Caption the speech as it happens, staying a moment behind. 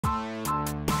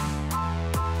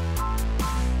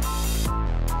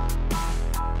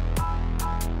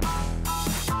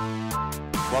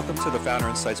Welcome to the Founder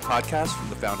Insights podcast from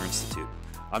the Founder Institute.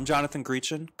 I'm Jonathan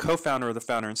Greachin, co-founder of the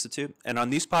Founder Institute, and on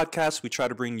these podcasts, we try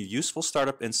to bring you useful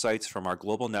startup insights from our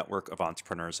global network of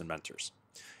entrepreneurs and mentors.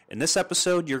 In this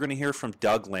episode, you're going to hear from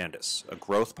Doug Landis, a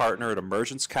growth partner at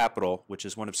Emergence Capital, which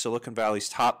is one of Silicon Valley's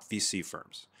top VC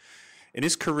firms. In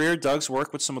his career, Doug's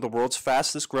worked with some of the world's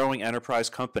fastest growing enterprise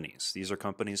companies. These are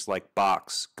companies like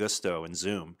Box, Gusto, and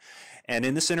Zoom. And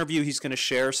in this interview, he's going to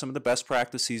share some of the best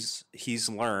practices he's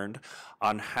learned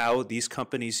on how these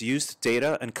companies used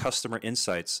data and customer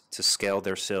insights to scale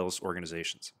their sales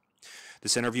organizations.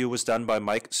 This interview was done by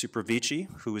Mike Suprovici,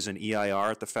 who is an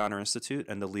EIR at the Founder Institute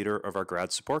and the leader of our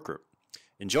grad support group.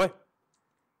 Enjoy.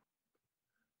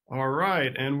 All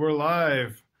right, and we're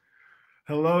live.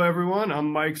 Hello, everyone.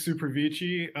 I'm Mike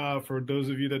Suprovici. For those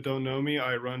of you that don't know me,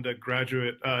 I run the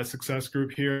graduate success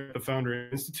group here at the Founder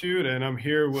Institute, and I'm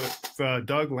here with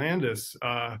Doug Landis,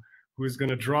 who is going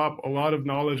to drop a lot of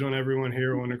knowledge on everyone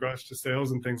here when it regards to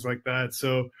sales and things like that.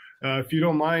 So if you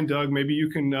don't mind, Doug, maybe you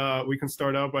can we can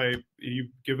start out by you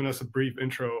giving us a brief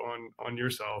intro on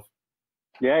yourself.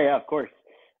 Yeah, of course.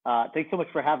 Thanks so much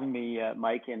for having me,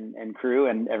 Mike and crew,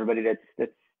 and everybody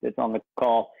that's on the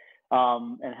call.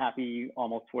 And happy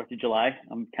almost 4th of July.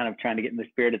 I'm kind of trying to get in the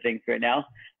spirit of things right now,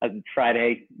 as it's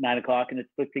Friday, 9 o'clock, and it's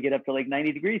supposed to get up to like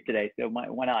 90 degrees today. So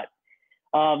why not?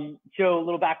 So a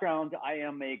little background, I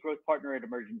am a growth partner at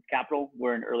Emergence Capital.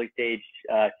 We're an early stage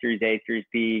Series A, Series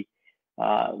B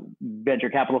venture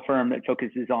capital firm that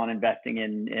focuses on investing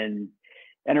in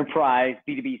enterprise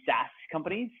B2B SaaS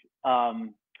companies.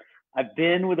 I've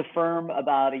been with the firm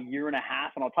about a year and a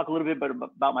half, and I'll talk a little bit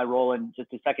about my role in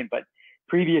just a second. But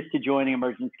previous to joining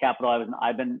Emergence Capital, I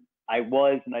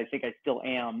was, and I think I still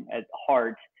am at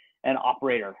heart, an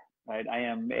operator. Right?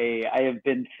 I have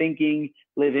been thinking,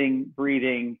 living,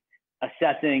 breathing,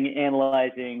 assessing,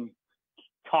 analyzing,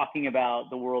 talking about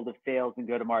the world of sales and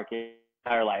go-to-market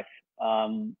my entire life.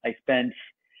 I spent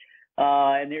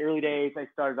in the early days, I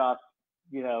started off,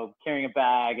 carrying a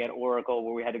bag at Oracle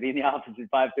where we had to be in the office at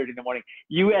 5:30 in the morning.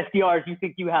 You SDRs, you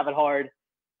think you have it hard.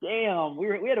 Damn, we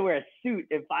had to wear a suit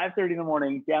at 5:30 in the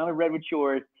morning down at Redwood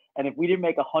Shores. And if we didn't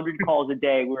make 100 calls a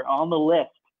day, we were on the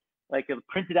list, like a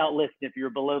printed out list. If you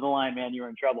were below the line, man, you were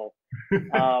in trouble. It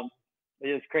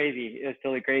was crazy. It was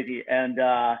totally crazy. And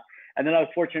then I was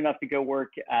fortunate enough to go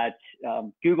work at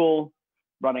Google,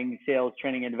 running sales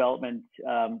training and development,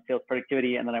 sales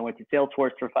productivity. And then I went to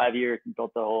Salesforce for 5 years and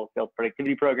built the whole sales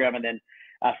productivity program. And then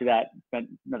after that, spent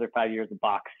another 5 years at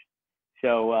Box.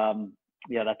 So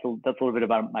yeah, that's a little bit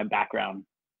about my background.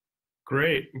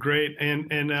 Great. And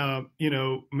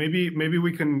maybe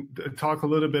we can talk a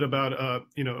little bit about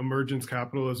Emergence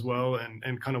Capital as well,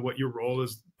 and kind of what your role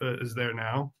is there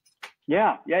now.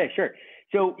 Yeah, sure.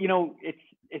 So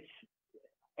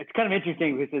it's kind of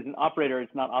interesting because as an operator,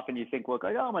 it's not often you think, well,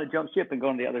 I'm going to jump ship and go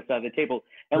on the other side of the table,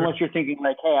 unless you're thinking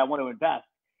like, hey, I want to invest.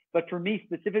 But for me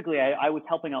specifically, I was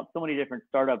helping out so many different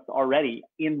startups already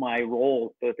in my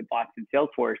role, both at Box and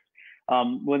Salesforce.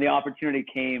 When the opportunity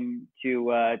came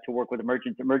to work with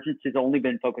Emergence has only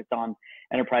been focused on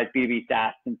enterprise B2B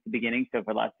SaaS since the beginning. So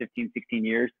for the last 15, 16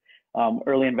 years,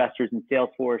 early investors in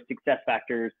Salesforce,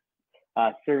 SuccessFactors,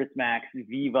 ServiceMax,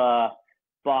 Viva,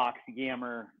 Box,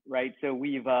 Yammer, right? So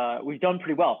we've done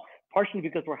pretty well, partially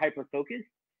because we're hyper focused,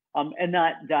 and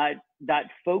that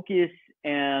focus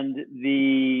and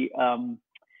the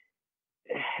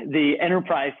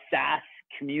enterprise SaaS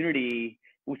community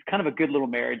was kind of a good little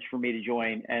marriage for me to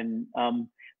join. And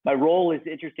my role is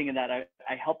interesting in that I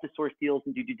help to source deals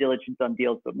and do due diligence on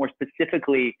deals, but more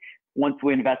specifically, once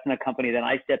we invest in a company, then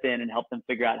I step in and help them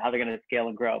figure out how they're going to scale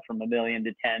and grow from $1 million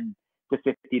to 10 to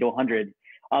 50 to 100.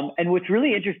 And what's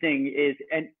really interesting is,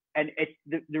 and it's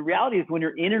the reality is when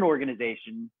you're in an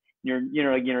organization, you're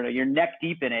neck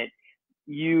deep in it,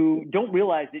 you don't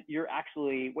realize that you're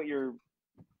actually, what you're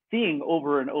seeing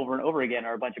over and over and over again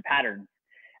are a bunch of patterns.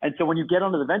 And so when you get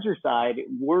onto the venture side,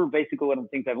 we're basically, one of the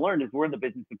things I've learned is we're in the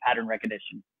business of pattern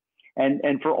recognition.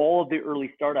 And for all of the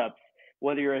early startups,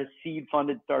 whether you're a seed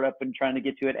funded startup and trying to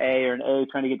get to an A or an A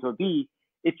trying to get to a B,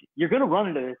 you're going to run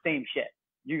into the same shit.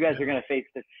 You guys are going to face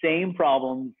the same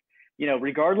problems,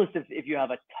 regardless if you have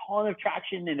a ton of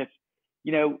traction. And if,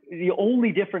 the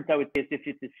only difference I would say is if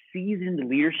it's a seasoned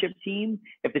leadership team,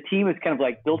 if the team has kind of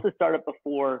like built a startup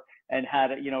before and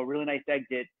had a really nice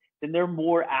exit, then they're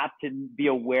more apt to be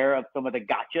aware of some of the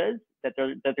gotchas that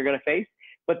they're going to face,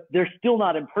 but they're still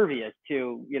not impervious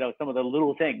to, some of the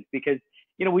little things because,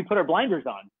 we put our blinders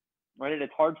on, right? And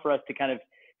it's hard for us to kind of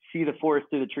see the forest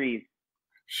through the trees.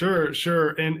 Sure.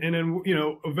 And then,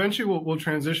 eventually we'll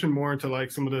transition more into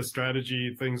like some of the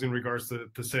strategy things in regards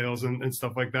to sales and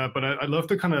stuff like that. But I'd love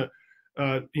to kind of,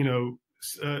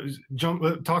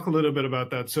 talk a little bit about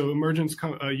that. So Emergence,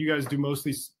 you guys do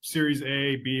mostly Series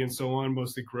A, B, and so on,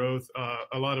 mostly growth.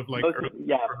 A lot of like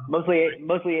mostly A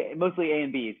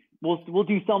and Bs. We'll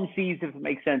do some Cs if it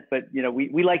makes sense, but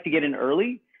we like to get in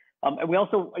early. And we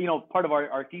also, part of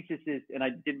our thesis is, and I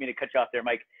didn't mean to cut you off there,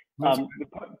 Mike.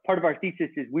 Part of our thesis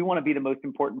is we want to be the most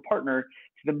important partner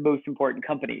to the most important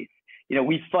companies.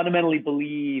 We fundamentally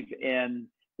believe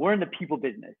we're in the people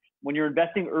business. When you're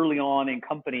investing early on in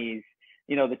companies,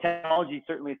 the technology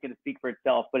certainly is going to speak for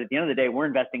itself, but at the end of the day, we're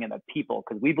investing in the people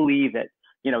because we believe that,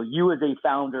 you as a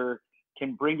founder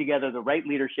can bring together the right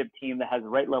leadership team that has the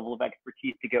right level of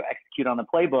expertise to go execute on the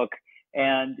playbook.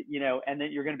 And then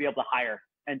you're going to be able to hire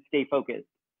and stay focused.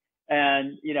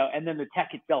 And then the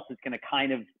tech itself is going to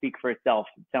kind of speak for itself.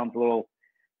 It sounds a little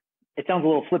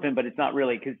flippant, but it's not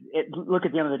really, because look,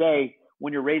 at the end of the day,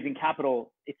 when you're raising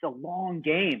capital, it's a long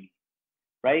game,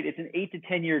 right? It's an 8 to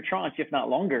 10 year tranche, if not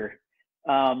longer.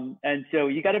 And so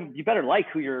you better like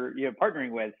who you're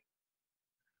partnering with.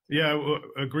 Yeah,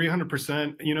 agree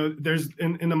 100%. There's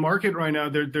in the market right now,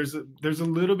 there's a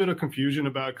little bit of confusion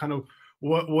about kind of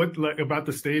what like about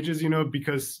the stages,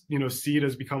 because seed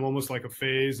has become almost like a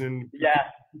phase, and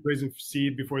raising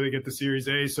seed before they get to Series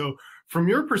A. So from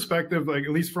your perspective, like at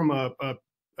least from a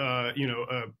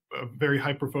very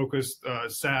hyper focused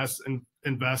SaaS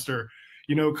investor,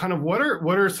 kind of what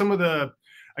are some of the,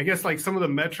 I guess, like some of the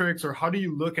metrics, or how do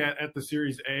you look at the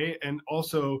Series A? And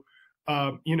also,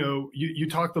 you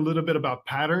talked a little bit about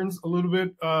patterns a little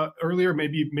bit earlier.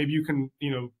 Maybe you can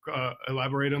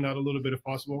elaborate on that a little bit if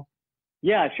possible.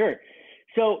 Yeah, sure.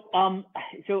 So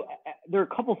there are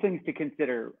a couple things to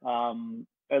consider,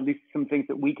 at least some things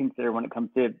that we consider when it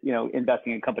comes to,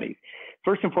 investing in companies.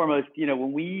 First and foremost,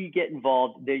 when we get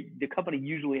involved, the company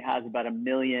usually has about $1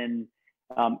 million,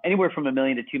 anywhere from $1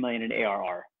 million to $2 million in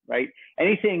ARR, right?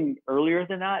 Anything earlier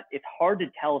than that, it's hard to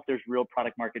tell if there's real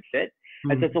product market fit.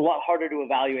 And so it's a lot harder to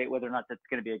evaluate whether or not that's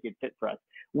going to be a good fit for us.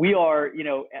 We are,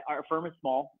 our firm is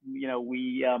small.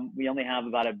 We only have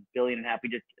about $1.5 billion. We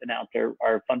just announced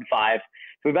our Fund 5.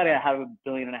 So we about to have $1.5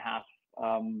 billion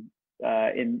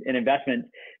in investments,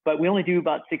 but we only do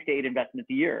about 6 to 8 investments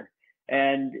a year.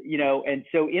 And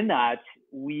so in that,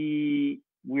 we're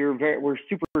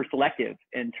super selective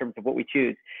in terms of what we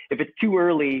choose. If it's too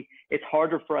early, it's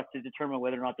harder for us to determine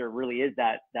whether or not there really is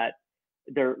that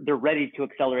they're ready to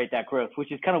accelerate that growth,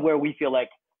 which is kind of where we feel like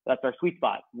that's our sweet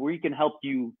spot. We can help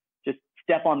you just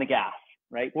step on the gas,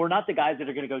 right? We're not the guys that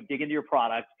are going to go dig into your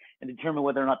product and determine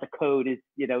whether or not the code is,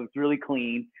 it's really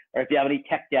clean, or if you have any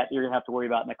tech debt you're going to have to worry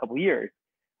about in a couple of years.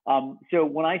 So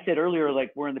when I said earlier,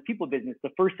 like, we're in the people business,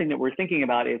 the first thing that we're thinking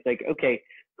about is like, okay,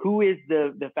 who is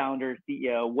the founder,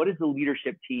 CEO? What is the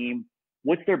leadership team?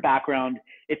 What's their background?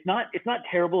 It's not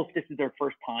terrible if this is their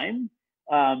first time.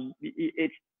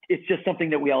 It's just something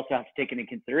that we also have to take into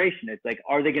consideration. It's like,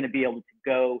 are they going to be able to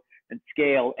go and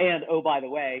scale? And oh, by the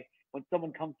way, when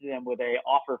someone comes to them with a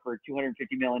offer for a $250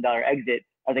 million exit,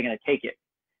 are they going to take it?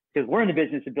 Because we're in the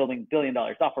business of building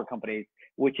billion-dollar software companies,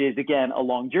 which is, again, a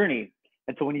long journey.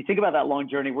 And so when you think about that long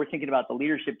journey, we're thinking about the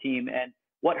leadership team and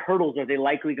what hurdles are they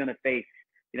likely going to face,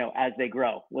 as they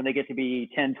grow. When they get to be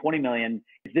 10, 20 million,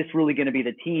 is this really going to be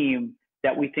the team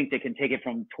that we think that can take it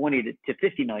from 20 to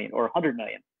 50 million or 100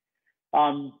 million?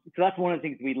 So that's one of the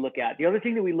things we look at. The other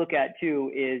thing that we look at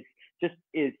too is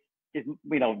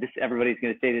everybody's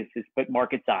going to say this, but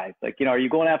market size. Like, are you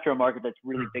going after a market that's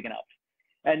really big enough?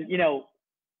 And,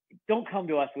 don't come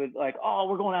to us with like, oh,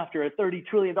 we're going after a $30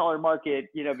 trillion market,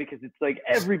 because it's like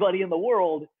everybody in the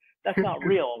world. That's not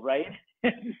real, right?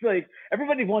 It's like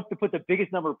everybody wants to put the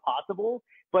biggest number possible.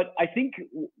 But I think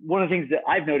one of the things that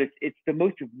I've noticed, it's the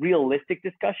most realistic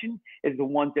discussion is the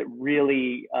ones that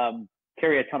really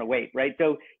carry a ton of weight, right?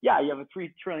 So yeah, you have a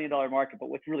 $3 trillion market, but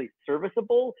what's really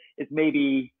serviceable is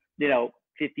maybe,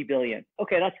 50 billion.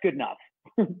 Okay, that's good enough.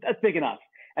 That's big enough.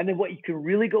 And then what you can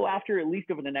really go after, at least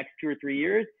over the next 2 or 3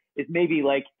 years, is maybe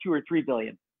like 2 or 3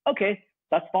 billion. Okay,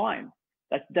 that's fine.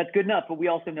 That's good enough. But we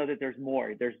also know that there's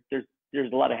more. There's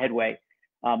a lot of headway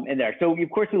in there. So of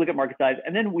course we look at market size,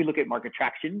 and then we look at market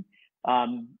traction.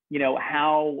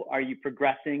 How are you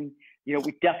progressing?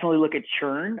 We definitely look at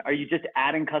churn. Are you just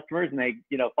adding customers and they,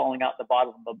 falling out the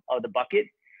bottom of the bucket?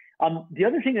 The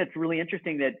other thing that's really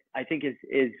interesting that I think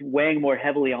is weighing more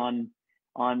heavily on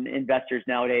investors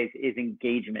nowadays is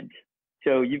engagement.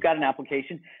 So you've got an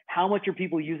application. How much are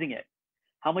people using it?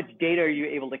 How much data are you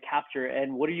able to capture?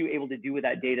 And what are you able to do with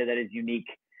that data that is unique?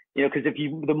 Because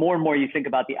the more and more you think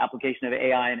about the application of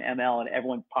AI and ML, and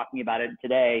everyone's talking about it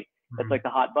today, that's like the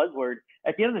hot buzzword.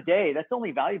 At the end of the day, that's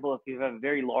only valuable if you have a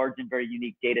very large and very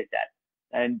unique data set.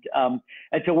 And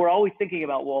so we're always thinking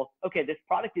about, well, okay, this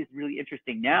product is really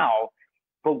interesting now,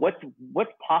 but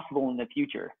what's possible in the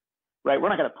future, right? We're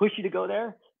not going to push you to go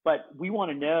there, but we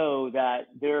want to know that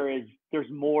there's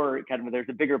more there's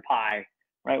a bigger pie,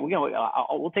 right?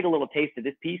 We'll take a little taste of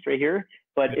this piece right here,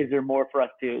 but is there more for us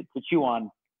to chew on,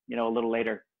 a little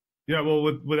later? Yeah, well,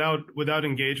 without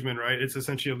engagement, right? It's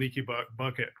essentially a leaky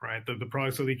bucket, right? The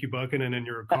product's a leaky bucket, and then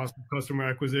your cost of customer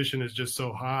acquisition is just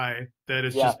so high that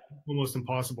it's just almost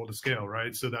impossible to scale,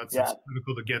 right? So it's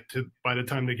critical to get to, by the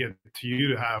time they get to you,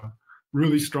 to have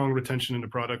really strong retention in the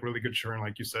product, really good churn,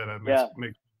 like you said. That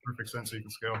makes perfect sense so you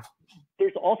can scale.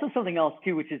 There's also something else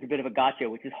too, which is a bit of a gotcha,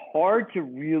 which is hard to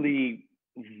really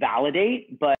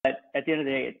validate, but at the end of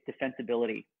the day, it's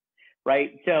defensibility,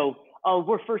 right? So,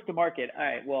 we're first to market. All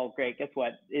right, well, great. Guess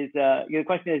what? The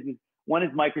question is one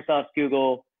is Microsoft,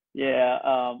 Google,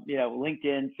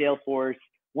 LinkedIn, Salesforce.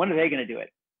 When are they going to do it?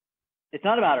 It's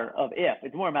not a matter of if;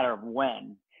 it's more a matter of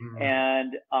when. Mm-hmm.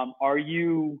 And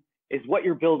is what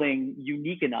you're building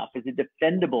unique enough? Is it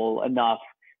defendable enough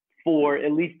for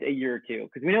at least a year or two?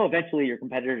 Because we know eventually your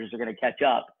competitors are going to catch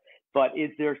up. But is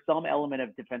there some element of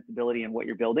defensibility in what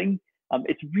you're building?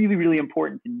 It's really, really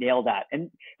important to nail that. And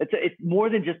it's more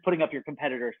than just putting up your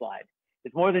competitor slide.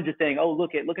 It's more than just saying, oh,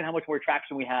 look at how much more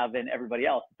traction we have than everybody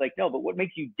else. It's like, no, but what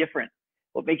makes you different?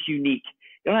 What makes you unique?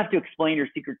 You don't have to explain your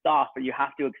secret sauce, but you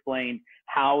have to explain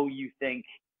how you think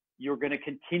you're going to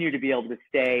continue to be able to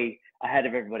stay ahead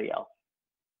of everybody else.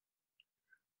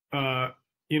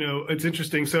 It's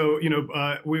interesting. So,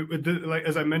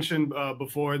 as I mentioned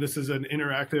before, this is an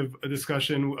interactive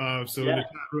discussion. So in the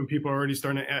chat room, people are already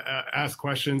starting to ask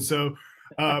questions. So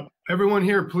everyone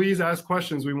here, please ask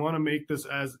questions. We want to make this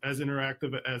as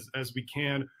interactive as we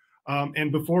can.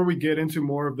 And before we get into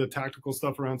more of the tactical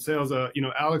stuff around sales,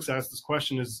 Alex asked this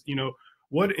question is,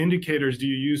 what indicators do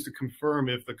you use to confirm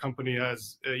if the company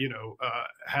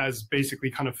has basically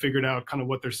kind of figured out kind of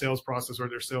what their sales process or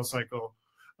their sales cycle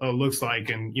looks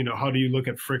like, and how do you look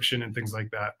at friction and things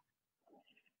like that?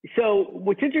 So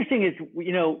what's interesting is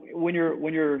when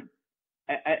you're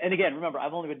and again, remember,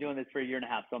 I've only been doing this for a year and a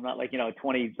half, so I'm not like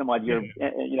 20 some odd year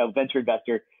venture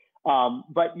investor.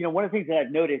 But one of the things that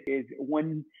I've noticed is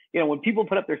when people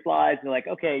put up their slides, they're like,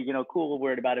 okay, cool,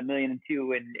 we're at about 1.2 million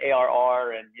in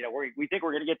ARR, and we think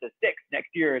we're going to get to 6 million next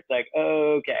year. It's like,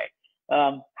 okay,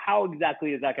 how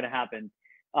exactly is that going to happen?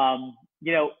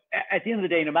 At the end of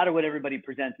the day, no matter what everybody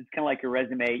presents, it's kind of like your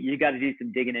resume. You got to do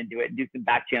some digging into it and do some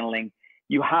back channeling.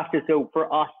 You have to. So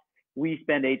for us, we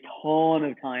spend a ton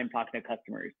of time talking to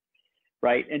customers,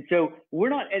 right? And so we're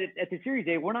not at the Series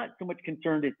A, we're not so much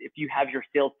concerned if you have your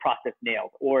sales process nailed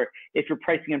or if your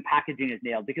pricing and packaging is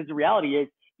nailed, because the reality is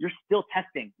you're still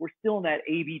testing. We're still in that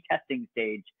A/B testing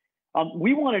stage.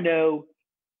 We want to know,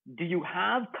 do you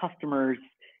have customers?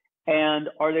 And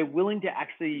are they willing to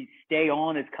actually stay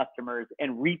on as customers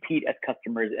and repeat as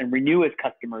customers and renew as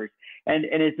customers? And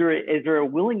is there a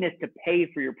willingness to pay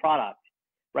for your product,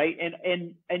 right?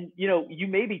 And you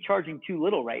may be charging too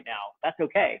little right now. That's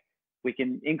okay. We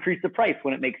can increase the price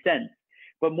when it makes sense.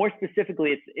 But more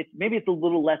specifically, maybe it's a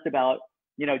little less about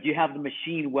do you have the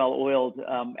machine well oiled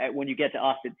when you get to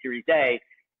us at Series A?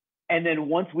 And then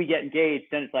once we get engaged,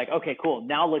 then it's like, okay, cool.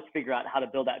 Now let's figure out how to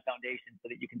build that foundation so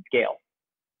that you can scale.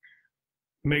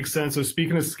 Makes sense. So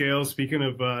speaking of scale, speaking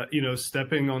of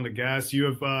stepping on the gas, you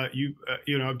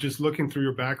have just looking through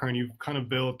your background, you've kind of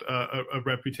built a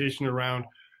reputation around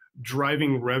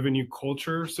driving revenue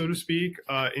culture, so to speak,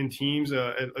 in teams,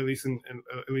 at least in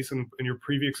your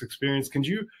previous experience. Could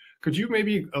you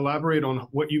maybe elaborate on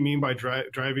what you mean by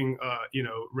driving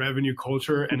revenue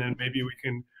culture, and then maybe we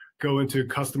can go into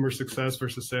customer success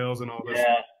versus sales and all this?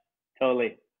 Yeah,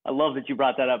 totally. I love that you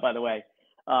brought that up, by the way.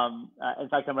 In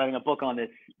fact, I'm writing a book on this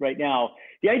right now.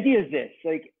 The idea is this: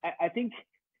 like, I think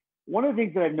one of the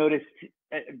things that I've noticed,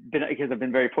 because I've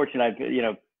been very fortunate,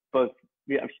 both,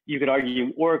 you could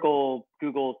argue Oracle,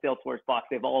 Google, Salesforce, Box,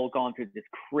 they've all gone through this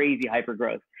crazy hyper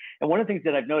growth. And one of the things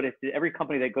that I've noticed is every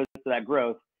company that goes through that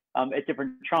growth at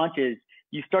different tranches,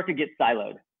 you start to get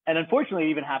siloed. And unfortunately,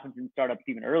 it even happens in startups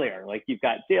even earlier. Like, you've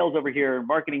got sales over here,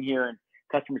 marketing here, and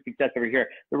customer success over here.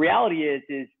 The reality is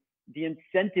the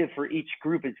incentive for each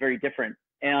group is very different.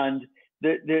 And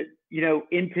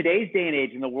in today's day and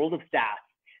age, in the world of SaaS,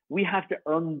 we have to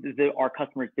earn our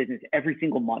customers' business every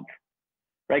single month,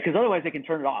 right? Because otherwise they can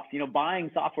turn it off.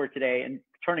 Buying software today and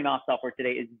turning off software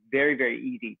today is very, very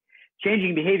easy.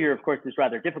 Changing behavior, of course, is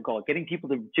rather difficult. Getting people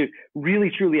to really,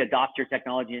 truly adopt your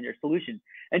technology and your solution.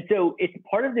 And so it's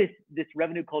part of this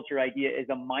revenue culture idea is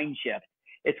a mind shift.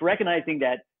 It's recognizing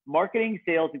that marketing,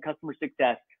 sales, and customer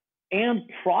success and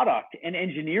product and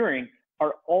engineering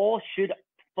should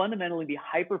fundamentally be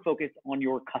hyper-focused on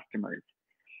your customers.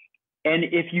 And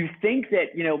if you think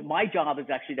that, my job is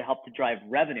actually to help to drive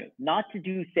revenue, not to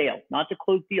do sales, not to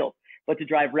close deals, but to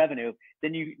drive revenue,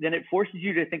 then it forces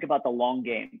you to think about the long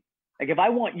game. Like, if I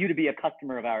want you to be a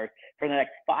customer of ours for the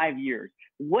next 5 years,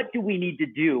 what do we need to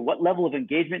do? What level of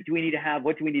engagement do we need to have?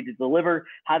 What do we need to deliver?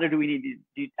 How do we need to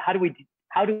do? How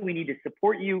do we need to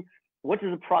support you? What does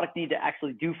the product need to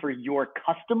actually do for your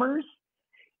customers?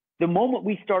 The moment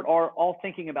we start all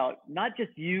thinking about not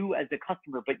just you as a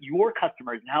customer, but your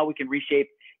customers and how we can reshape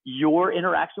your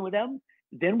interaction with them,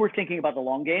 then we're thinking about the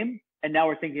long game. And now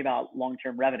we're thinking about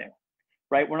long-term revenue,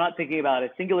 right? We're not thinking about a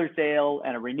singular sale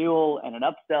and a renewal and an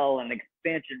upsell and an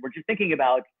expansion. We're thinking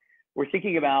about,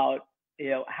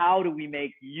 how do we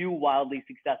make you wildly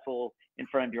successful in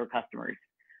front of your customers?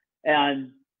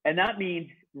 And that means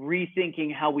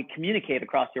rethinking how we communicate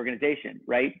across the organization,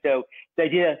 right? So the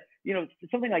idea,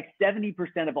 something like 70%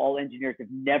 of all engineers have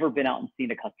never been out and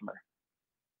seen a customer.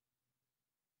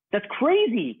 That's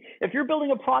crazy. If you're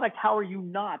building a product, how are you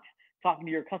not talking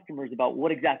to your customers about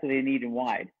what exactly they need and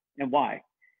why,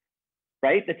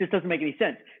 right? That just doesn't make any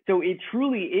sense. So it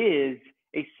truly is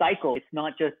a cycle. It's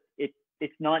not just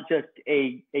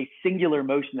a singular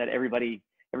motion that everybody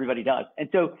does. And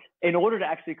so in order to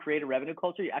actually create a revenue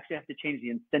culture, you actually have to change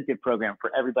the incentive program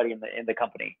for everybody in the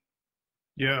company.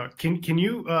 Yeah. Can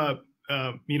you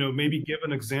maybe give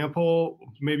an example,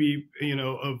 maybe,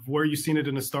 of where you've seen it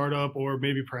in a startup, or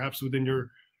maybe perhaps within your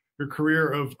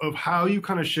career, of how you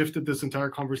kind of shifted this entire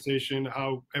conversation,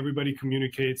 how everybody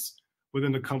communicates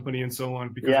within the company and so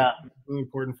on, because it's really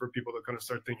important for people to kind of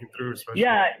start thinking through, especially.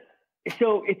 Yeah.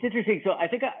 So it's interesting. So I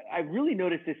think I really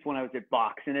noticed this when I was at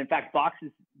Box. And in fact, Box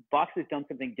has done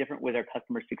something different with their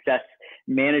customer success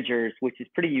managers, which is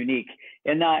pretty unique.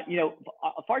 And that,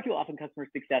 far too often customer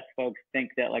success folks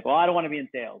think that, like, well, I don't want to be in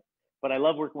sales, but I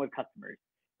love working with customers,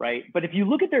 right? But if you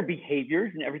look at their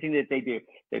behaviors and everything that they do,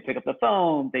 they pick up the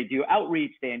phone, they do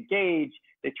outreach, they engage,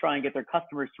 they try and get their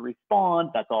customers to respond.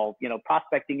 That's all,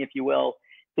 prospecting, if you will.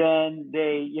 Then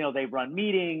they run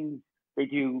meetings. They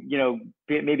do,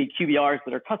 maybe QBRs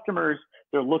with their customers.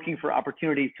 They're looking for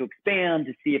opportunities to expand,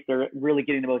 to see if they're really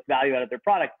getting the most value out of their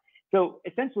product. So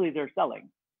essentially they're selling,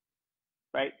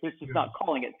 right? They're just not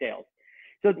calling it sales.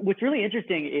 So what's really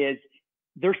interesting is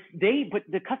but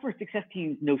the customer success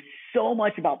teams know so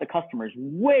much about the customers,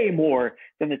 way more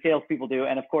than the salespeople do.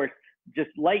 And of course, just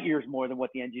light years more than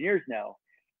what the engineers know.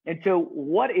 And so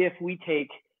what if we take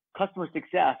customer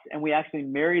success and we actually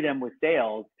marry them with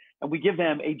sales, and we give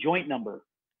them a joint number,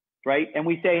 right? And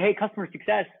we say, hey, customer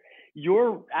success,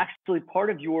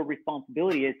 part of your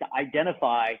responsibility is to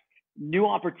identify new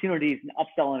opportunities and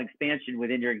upsell and expansion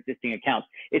within your existing accounts.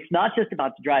 It's not just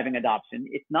about driving adoption.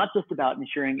 It's not just about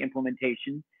ensuring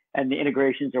implementation and the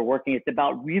integrations are working. It's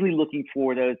about really looking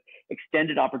for those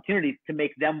extended opportunities to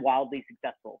make them wildly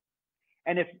successful.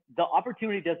 And if the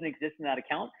opportunity doesn't exist in that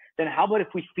account, then how about if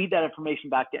we feed that information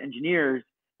back to engineers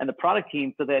and the product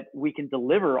team so that we can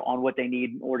deliver on what they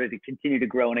need in order to continue to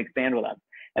grow and expand with us.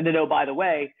 And then, oh, by the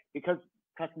way, because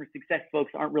customer success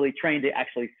folks aren't really trained to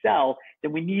actually sell,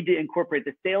 then we need to incorporate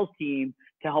the sales team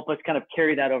to help us kind of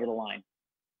carry that over the line,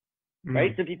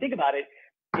 right? So if you think about it,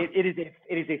 it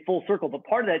is a full circle, but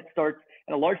part of that starts,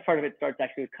 and a large part of it starts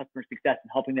actually with customer success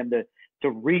and helping them to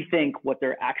rethink what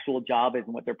their actual job is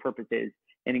and what their purpose is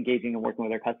in engaging and working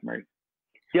with their customers.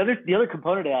 The other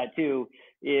component of that too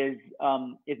is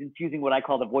infusing what I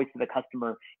call the voice of the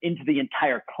customer into the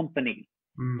entire company,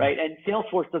 right? And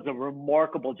Salesforce does a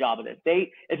remarkable job of this.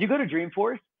 If you go to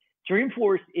Dreamforce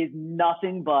is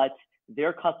nothing but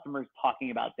their customers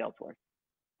talking about Salesforce,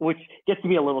 which gets to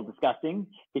be a little disgusting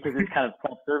because it's kind of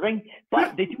self-serving.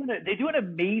 But they do an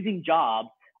amazing job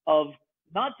of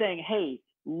not saying, hey,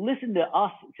 listen to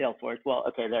us, Salesforce. Well,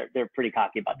 okay, they're pretty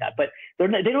cocky about that, but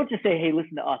they don't just say, hey,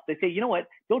 listen to us. They say, you know what?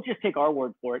 Don't just take our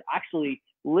word for it. Actually,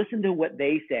 listen to what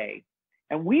they say,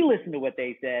 and we listen to what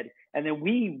they said, and then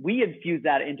we infuse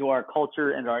that into our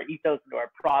culture, into our ethos, into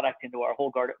our product, into our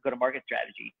whole go-to-market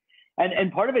strategy.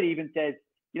 And part of it even says,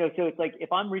 so it's like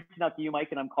if I'm reaching out to you, Mike,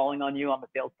 and I'm calling on you, I'm a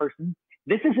salesperson.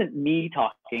 This isn't me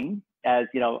talking as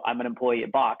I'm an employee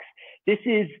at Box. This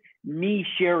is me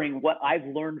sharing what I've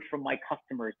learned from my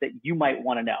customers that you might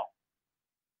want to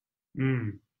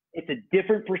know. It's a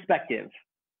different perspective.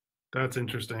 That's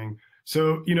interesting.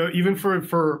 So, even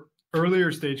for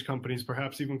earlier stage companies,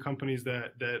 perhaps even companies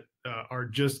that are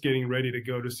just getting ready to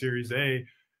go to Series A,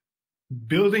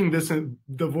 building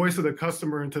the voice of the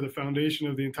customer into the foundation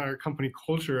of the entire company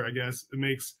culture, I guess, it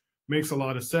makes a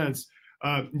lot of sense.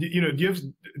 Do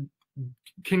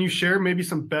can you share maybe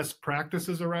some best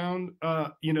practices around,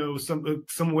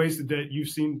 some ways that you've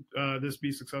seen this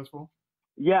be successful?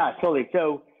 Yeah, totally.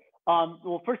 So,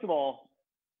 well, first of all,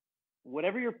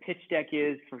 whatever your pitch deck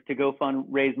is to go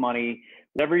raise money,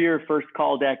 whatever your first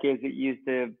call deck is that you use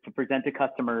to present to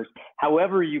customers,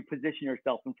 however you position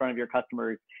yourself in front of your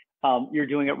customers, you're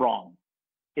doing it wrong.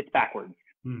 It's backwards.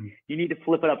 You need to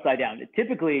flip it upside down.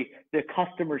 Typically, the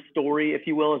customer story, if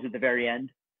you will, is at the very end,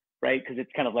 right? Because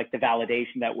it's kind of like the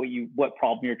validation that what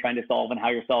problem you're trying to solve and how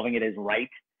you're solving it is right.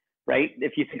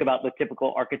 If you think about the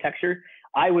typical architecture,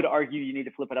 I would argue you need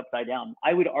to flip it upside down.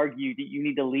 I would argue that you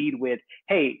need to lead with,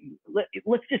 hey,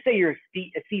 let's just say you're a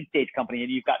seed stage company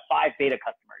and you've got 5 beta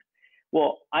customers.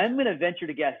 Well, I'm going to venture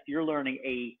to guess you're learning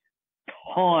a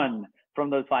ton from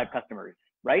those 5 customers,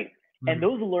 right? And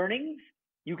those learnings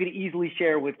you could easily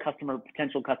share with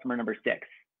potential customer number 6.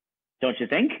 Don't you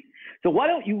think? So why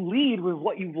don't you lead with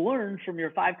what you've learned from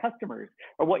your 5 customers,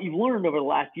 or what you've learned over the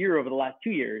last year, over the last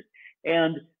 2 years,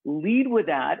 and lead with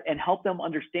that and help them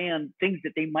understand things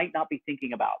that they might not be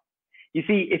thinking about. You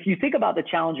see, if you think about the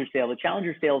challenger sale is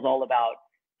all about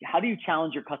how do you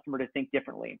challenge your customer to think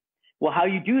differently? Well, how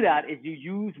you do that is you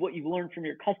use what you've learned from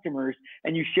your customers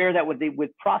and you share that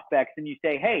with prospects, and you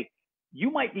say, hey, you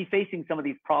might be facing some of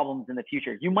these problems in the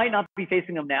future. You might not be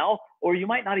facing them now, or you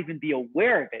might not even be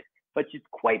aware of it, but it's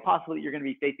quite possible that you're going to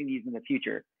be facing these in the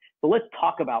future. So let's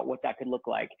talk about what that could look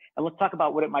like. And let's talk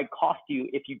about what it might cost you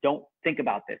if you don't think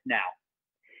about this now.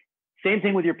 Same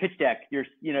thing with your pitch deck. You're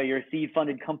a seed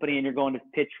funded company and you're going to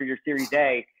pitch for your Series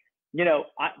A.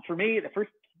 For me, the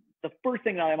first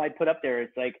thing that I might put up there is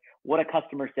like what a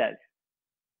customer says.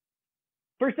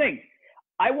 First thing,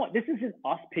 this isn't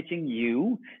us pitching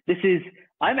you.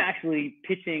 I'm actually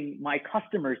pitching my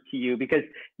customers to you, because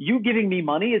you giving me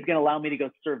money is going to allow me to go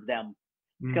serve them.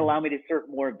 It's going to allow me to serve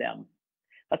more of them.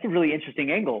 That's a really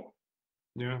interesting angle.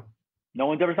 Yeah. No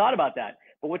one's ever thought about that.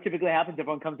 But what typically happens,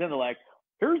 everyone comes in, they're like,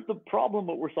 here's the problem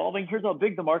that we're solving. Here's how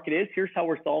big the market is. Here's how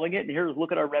we're solving it. And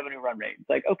look at our revenue run rate. It's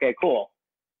like, okay, cool.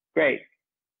 Great.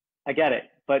 I get it.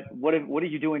 But what are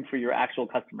you doing for your actual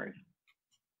customers?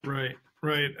 Right.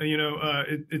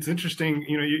 It's interesting.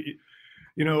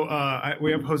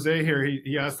 We have Jose here.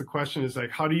 He asked the question, is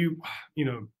like, how do you,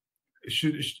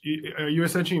 are you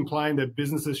essentially implying that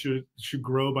businesses should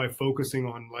grow by focusing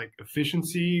on like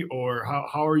efficiency, or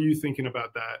how are you thinking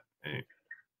about that?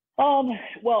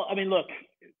 Well, I mean, look,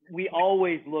 we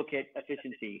always look at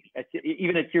efficiency.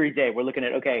 Even at Series A, we're looking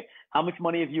at, okay, how much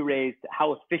money have you raised?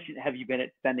 How efficient have you been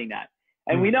at spending that?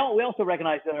 And we also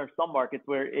recognize that there are some markets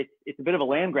where it's a bit of a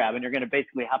land grab and you're going to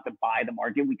basically have to buy the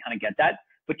market. We kind of get that,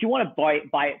 but you want to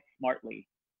buy it smartly,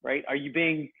 right? Are you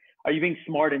being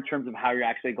smart in terms of how you're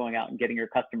actually going out and getting your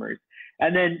customers?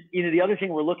 And then, the other thing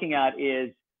we're looking at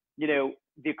is,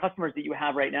 the customers that you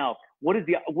have right now, where's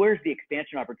the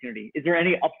expansion opportunity? Is there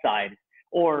any upside?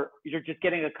 Or you're just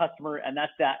getting a customer and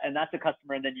that's a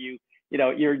customer, and then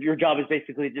your job is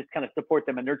basically just kind of support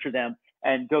them and nurture them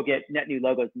and go get net new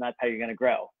logos, and that's how you're going to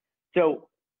grow. So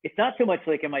it's not so much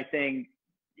like, am I saying,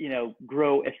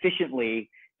 grow efficiently?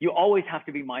 You always have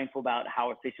to be mindful about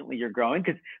how efficiently you're growing.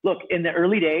 Because look, in the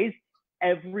early days,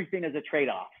 everything is a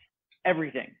trade-off.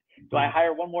 Everything. Do I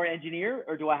hire one more engineer,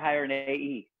 or do I hire an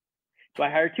AE? Do I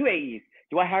hire 2 AEs?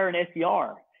 Do I hire an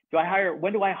SDR?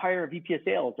 When do I hire a VP of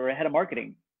sales or a head of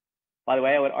marketing? By the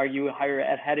way, I would argue you hire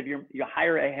a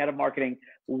head of marketing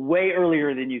way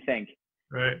earlier than you think.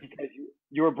 Right. Because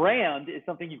your brand is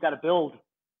something you've got to build,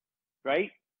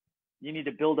 right? You need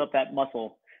to build up that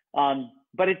muscle.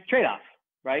 But it's trade-off,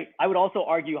 right? I would also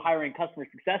argue hiring customer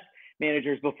success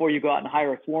managers before you go out and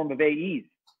hire a swarm of AEs.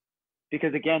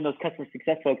 Because again, those customer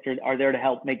success folks are there to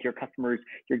help make your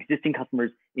existing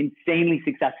customers insanely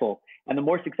successful. And the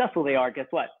more successful they are, guess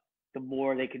what? The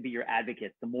more they can be your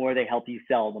advocates, the more they help you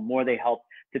sell, the more they help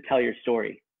to tell your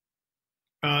story.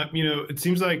 It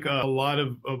seems like a lot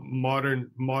of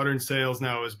modern sales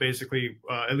now is basically,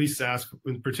 at least SaaS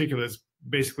in particular, is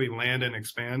basically land and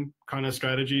expand kind of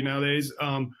strategy nowadays.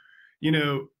 How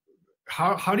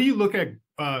do you look at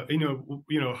how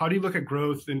do you look at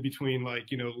growth in between, like,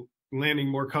 landing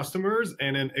more customers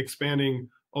and then expanding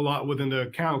a lot within the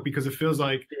account? Because it feels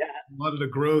like a lot of the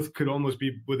growth could almost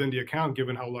be within the account,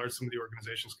 given how large some of the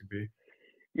organizations could be.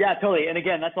 Yeah, totally. And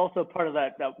again, that's also part of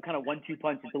that kind of 1-2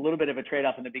 punch. It's a little bit of a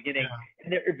trade-off in the beginning. Yeah.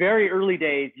 In the very early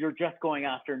days, you're just going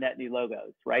after net new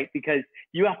logos, right? Because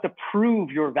you have to prove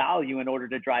your value in order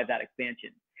to drive that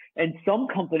expansion. And some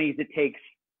companies, it takes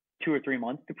 2 or 3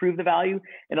 months to prove the value.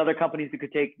 And other companies, it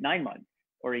could take 9 months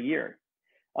or a year.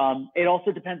 It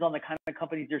also depends on the kind of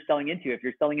companies you're selling into. If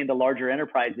you're selling into larger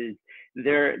enterprises,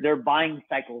 their buying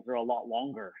cycles are a lot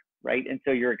longer, right? And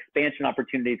so your expansion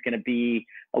opportunity is going to be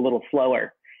a little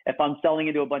slower. If I'm selling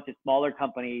into a bunch of smaller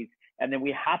companies, and then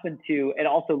we happen to, it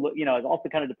also, you know, it also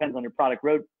kind of depends on your product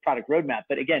roadmap.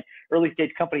 But again, early stage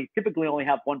companies typically only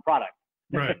have one product,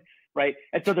 Right. right?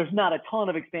 And so there's not a ton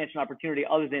of expansion opportunity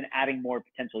other than adding more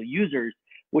potential users,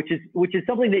 which is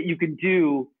something that you can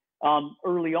do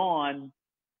early on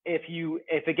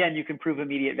if again you can prove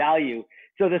immediate value.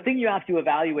 So the thing you have to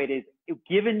evaluate is,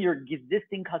 given your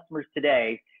existing customers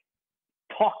today,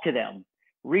 talk to them,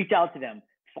 reach out to them,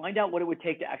 find out what it would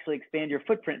take to actually expand your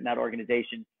footprint in that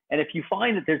organization. And if you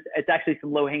find that it's actually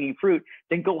some low-hanging fruit,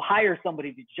 then go hire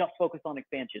somebody to just focus on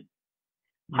expansion.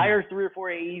 Hire 3 or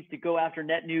 4 AEs to go after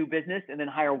net new business, and then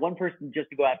hire one person just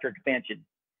to go after expansion.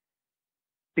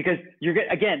 Because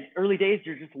again, early days,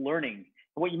 you're just learning.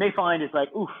 And what you may find is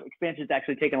like, oof, expansion's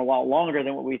actually taken a lot longer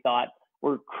than what we thought.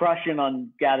 We're crushing on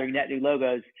gathering net new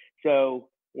logos. So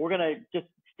we're going to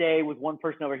just stay with one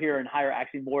person over here and hire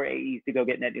actually more AEs to go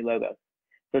get net new logos.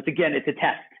 So it's a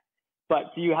test.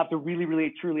 But so you have to really,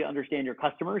 really, truly understand your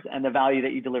customers and the value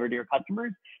that you deliver to your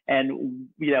customers, and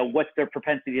you know what's their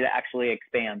propensity to actually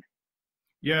expand.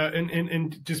 Yeah,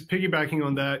 and just piggybacking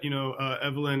on that, you know,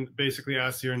 Evelyn basically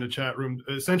asked here in the chat room,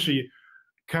 essentially,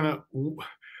 kind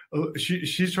of,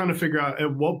 she's trying to figure out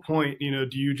at what point, you know,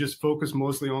 do you just focus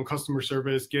mostly on customer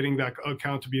service, getting that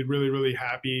account to be really, really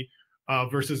happy,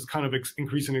 versus kind of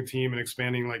increasing the team and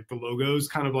expanding like the logos,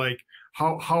 kind of like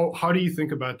how do you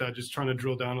think about that? Just trying to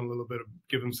drill down a little bit,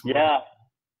 give them some.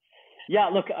 Yeah.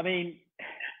 Look, I mean,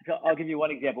 I'll give you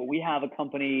one example. We have a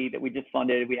company that we just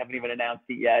funded. We haven't even announced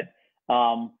it yet.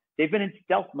 They've been in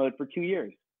stealth mode for 2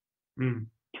 years. 2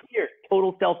 years,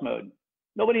 total stealth mode.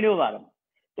 Nobody knew about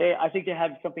them. I think they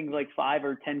had something like 5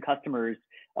 or 10 customers,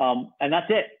 and that's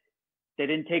it. They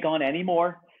didn't take on any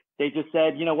more. They just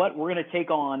said, you know what, we're going to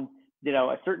take on, you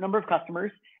know, a certain number of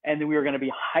customers, and then we were going to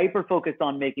be hyper focused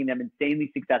on making them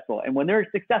insanely successful. And when they're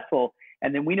successful,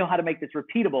 and then we know how to make this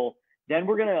repeatable, then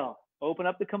we're going to open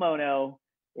up the kimono.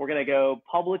 We're going to go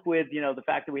public with, you know, the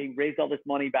fact that we raised all this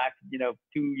money back, you know,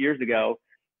 2 years ago,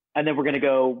 and then we're going to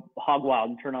go hog wild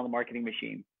and turn on the marketing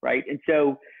machine, right? And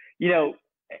so, you know,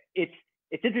 it's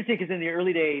interesting because in the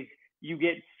early days, you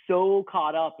get so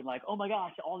caught up in like, oh my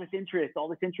gosh, all this interest,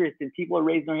 and people are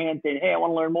raising their hands saying, hey, I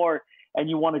want to learn more. And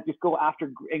you want to just go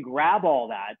after and grab all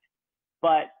that.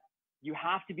 But you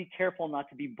have to be careful not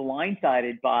to be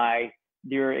blindsided by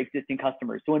your existing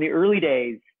customers. So in the early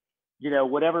days, you know,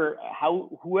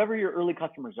 whoever your early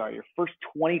customers are, your first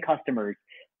 20 customers,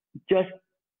 just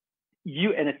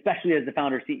you, and especially as the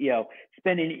founder CEO,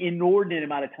 spend an inordinate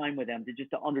amount of time with them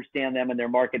to understand them and their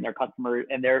market and their customer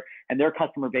and their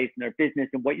customer base and their business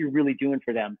and what you're really doing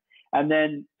for them. And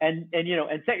then, you know,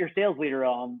 and set your sales leader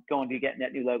on going to get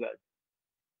net new logos.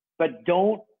 But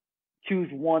don't choose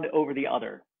one over the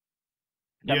other.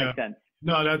 Does that make sense?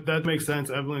 No, that makes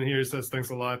sense. Evelyn here says thanks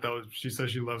a lot. She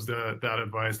says she loves that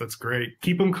advice. That's great.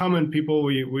 Keep them coming, people.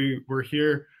 We're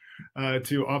here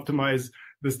to optimize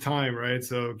this time, right?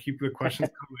 So keep the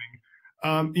questions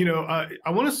coming. You know,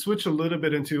 I want to switch a little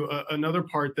bit into another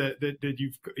part that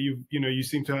you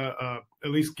seem to at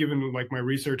least given like my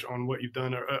research on what you've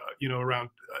done, you know,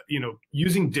 around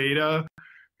using data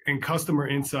and customer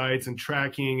insights and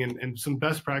tracking and some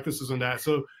best practices on that.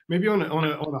 So maybe on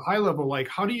a high level, like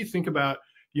how do you think about,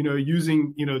 you know,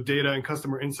 using, you know, data and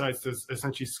customer insights to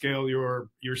essentially scale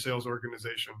your sales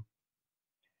organization?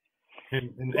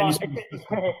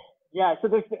 Yeah, so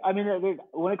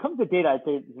when it comes to data, I'd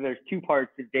say there's 2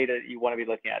 parts of data that you want to be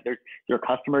looking at. There's your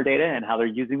customer data and how they're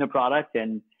using the product,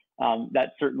 and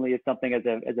that certainly is something as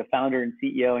a founder and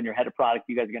CEO and your head of product,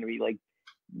 you guys are going to be like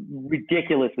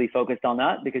ridiculously focused on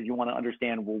that because you want to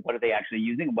understand, well, what are they actually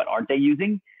using and what aren't they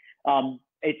using?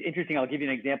 It's interesting. I'll give you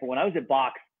an example. When I was at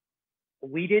Box,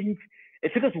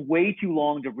 it took us way too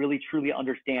long to really truly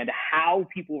understand how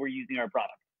people were using our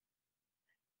product.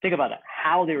 Think about that,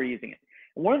 how they were using it.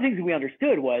 And one of the things that we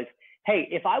understood was, hey,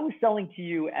 if I was selling to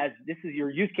you as this is your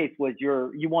use case was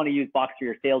you want to use Box for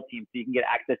your sales team so you can get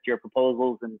access to your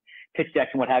proposals and pitch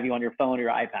decks and what have you on your phone or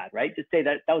your iPad, right? Just say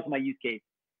that was my use case.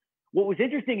 What was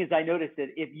interesting is I noticed that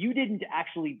if you didn't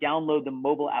actually download the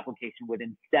mobile application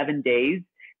within 7 days,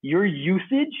 your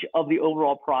usage of the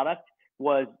overall product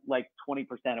was like 20%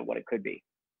 of what it could be.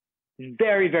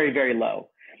 Very, very, very low.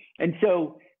 And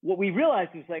so what we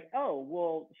realized was like, oh,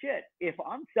 well, shit, if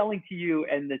I'm selling to you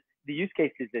and the use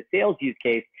case is the sales use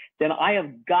case, then I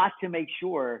have got to make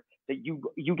sure that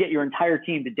you get your entire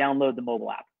team to download the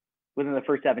mobile app within the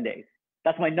first 7 days.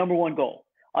 That's my number one goal.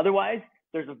 Otherwise,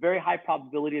 there's a very high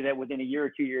probability that within a year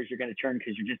or 2 years, you're going to churn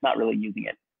because you're just not really using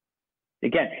it.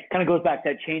 Again, kind of goes back to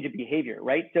that change of behavior,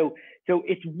 right? So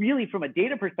it's really, from a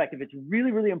data perspective, it's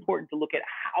really, really important to look at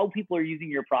how people are using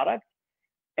your product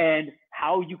and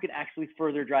how you can actually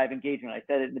further drive engagement. I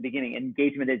said it in the beginning,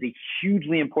 engagement is a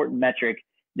hugely important metric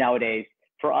nowadays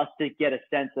for us to get a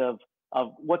sense of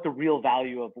what the real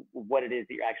value of what it is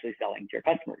that you're actually selling to your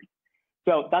customers.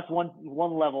 So that's one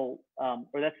level,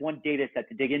 or that's one data set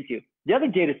to dig into. The other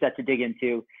data set to dig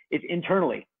into is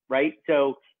internally, right?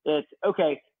 So it's,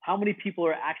 okay, how many people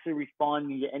are actually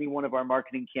responding to any one of our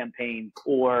marketing campaigns,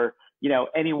 or, you know,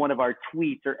 any one of our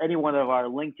tweets, or any one of our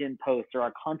LinkedIn posts, or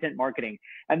our content marketing?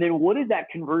 And then what is that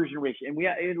conversion ratio?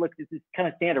 And look, this is kind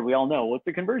of standard. We all know what's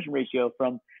the conversion ratio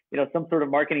from, you know, some sort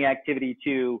of marketing activity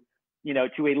to, you know,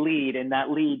 to a lead, and that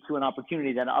lead to an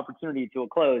opportunity, then an opportunity to a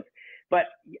close. But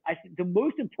I think the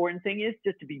most important thing is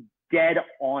just to be dead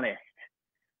honest.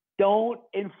 Don't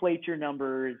inflate your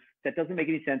numbers. That doesn't make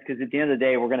any sense, because at the end of the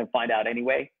day, we're going to find out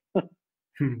anyway.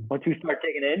 Once we start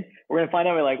taking in, we're going to find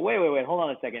out, we're like, wait, hold on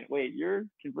a second. Wait, your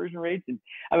conversion rates? And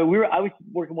I mean, I was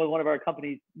working with one of our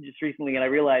companies just recently, and I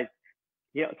realized,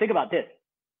 you know, think about this.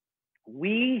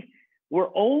 We were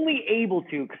only able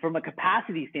to, from a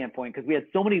capacity standpoint, because we had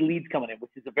so many leads coming in,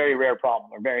 which is a very rare problem.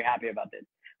 We're very happy about this.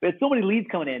 We had so many leads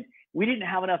coming in, we didn't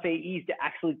have enough AEs to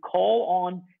actually call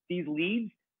on these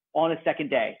leads on a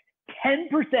second day. 10%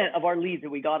 of our leads that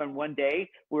we got on one day,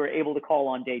 we were able to call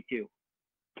on day 2.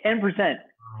 10%.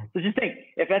 So just think,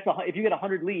 if you get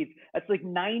 100 leads, that's like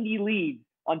 90 leads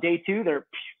on day 2. They're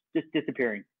just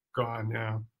disappearing. Gone,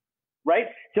 yeah. Right?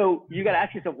 So you got to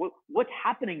ask yourself, what's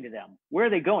happening to them? Where are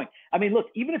they going? I mean, look,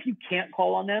 even if you can't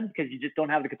call on them because you just don't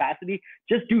have the capacity,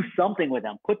 just do something with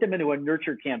them. Put them into a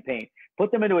nurture campaign.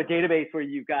 Put them into a database where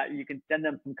you can send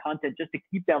them some content just to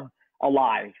keep them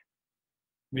alive.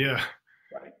 Yeah.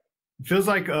 Right. It feels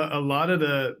like a lot of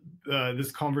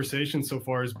this conversation so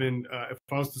far has been, if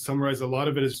I was to summarize, a lot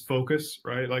of it is focus,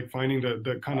 right? Like finding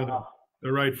the kind of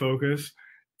the right focus,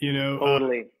 you know.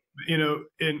 Totally. You know,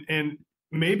 and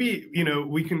maybe, you know,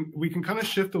 we can kind of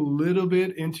shift a little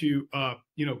bit into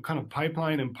you know, kind of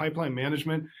pipeline and pipeline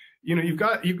management. You know,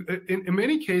 in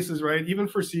many cases, right, even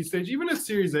for seed stage, even at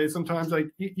Series A, sometimes like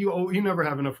you never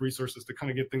have enough resources to kind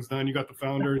of get things done. You got the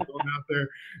founders going out there,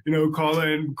 you know,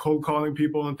 cold calling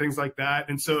people and things like that.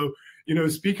 And so, you know,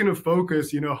 speaking of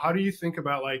focus, you know, how do you think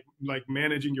about like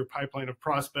managing your pipeline of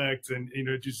prospects? And, you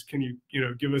know, just can you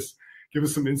give us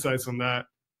some insights on that?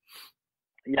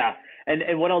 Yeah.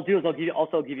 And what I'll do is I'll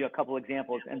give you a couple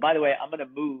examples. And by the way, I'm going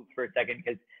to move for a second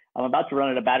because I'm about to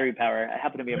run out of battery power. I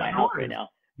happen to be at my house right now.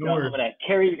 So I'm going to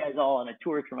carry you guys all on a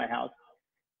tour through my house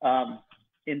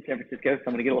in San Francisco. So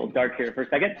I'm going to get a little dark here for a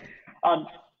second.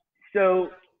 So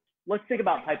let's think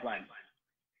about pipeline.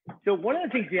 So one of the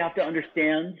things you have to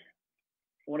understand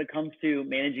when it comes to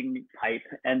managing pipe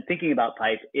and thinking about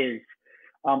pipe is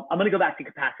I'm going to go back to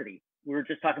capacity. We were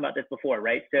just talking about this before,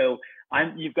 right? So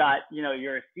you've got, you know,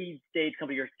 you're a seed stage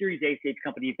company, you're a Series A stage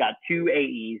company, you've got 2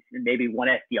 AEs and maybe 1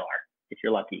 SDR if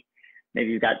you're lucky.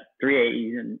 Maybe you've got 3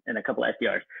 AEs and a couple of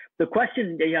SDRs. The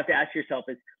question that you have to ask yourself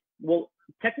is, well,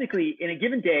 technically in a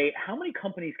given day, how many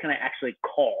companies can I actually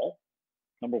call?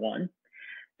 Number one.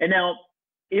 And now,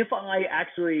 if I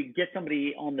actually get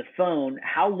somebody on the phone,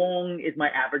 how long is my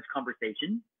average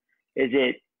conversation? Is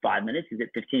it 5 minutes? Is it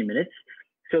 15 minutes?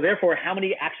 So therefore, how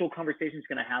many actual conversations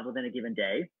can I have within a given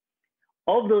day?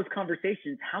 Of those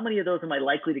conversations, how many of those am I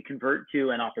likely to convert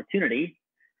to an opportunity?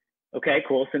 Okay,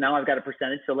 cool. So now I've got a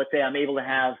percentage. So let's say I'm able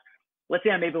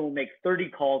to make 30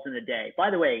 calls in a day. By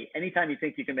the way, anytime you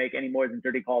think you can make any more than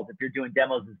 30 calls, if you're doing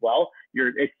demos as well,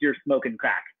 you're smoking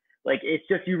crack. Like, it's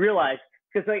just, you realize,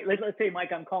 because like, let's say,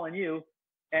 Mike, I'm calling you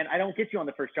and I don't get you on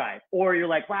the first try, or you're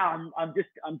like, wow, I'm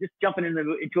just jumping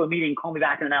into a meeting. Call me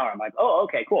back in an hour. I'm like, oh,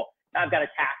 okay, cool. Now I've got a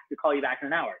task to call you back in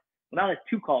an hour. Well, now that's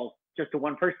 2 calls just to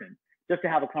one person, just to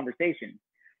have a conversation,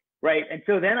 right? And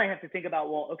so then I have to think about,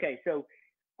 well, okay, so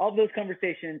of those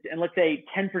conversations, and let's say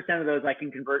 10% of those I can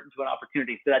convert into an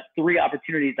opportunity. So that's 3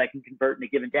 opportunities I can convert in a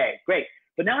given day. Great.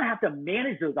 But now I have to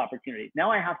manage those opportunities.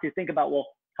 Now I have to think about, well,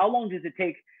 how long does it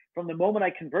take from the moment I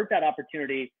convert that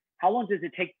opportunity? How long does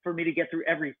it take for me to get through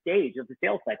every stage of the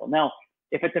sales cycle? Now,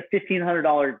 if it's a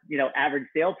 $1,500, you know, average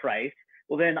sale price,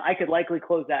 well, then I could likely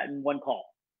close that in 1 call.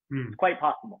 It's quite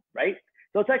possible, right?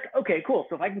 So it's like, okay, cool.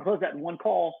 So if I can close that in 1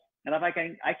 call, and if I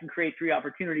can create 3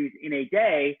 opportunities in a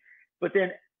day, but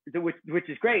then, which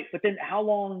is great, but then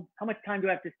how much time do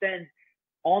I have to spend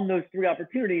on those 3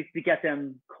 opportunities to get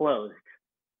them closed,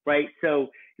 right? So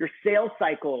your sales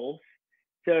cycles,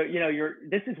 so, you know,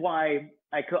 this is why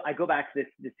I go back to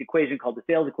this equation called the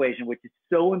sales equation, which is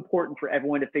so important for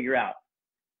everyone to figure out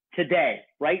today,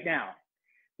 right now.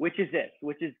 which is this,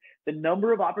 which is the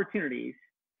number of opportunities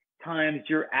times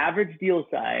your average deal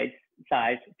size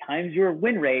times your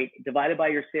win rate divided by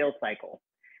your sales cycle.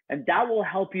 And that will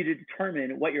help you to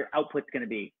determine what your output's going to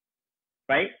be,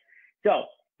 right? So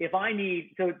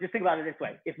so just think about it this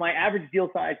way. If my average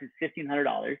deal size is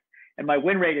 $1,500 and my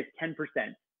win rate is 10%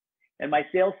 and my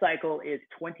sales cycle is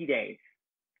 20 days,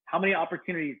 how many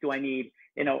opportunities do I need,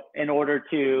 in order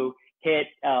to hit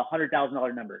a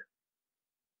 $100,000 number?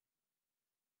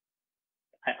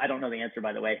 I don't know the answer,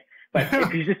 by the way, but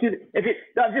if you just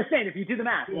I'm just saying, if you do the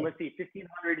math, well, let's see,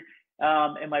 1,500,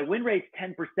 and my win rate's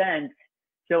 10%.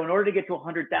 So in order to get to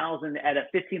 100,000 at a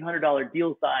 $1,500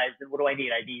 deal size, then what do I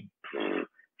need? I need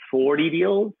 40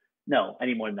 deals? No, I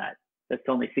need more than that. That's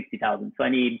only 60,000. So I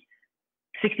need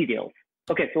 60 deals.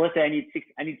 Okay, so let's say I need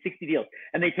 60 deals,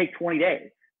 and they take 20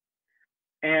 days,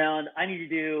 and I need to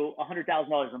do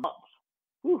 $100,000 a month.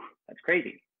 Whew, that's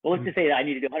crazy. Well, let's just say that I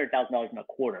need to do $100,000 in a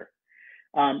quarter.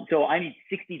 So I need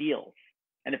 60 deals,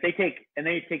 and if they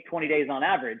take 20 days on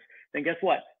average, then guess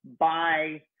what?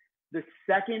 By the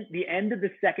end of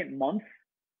the second month,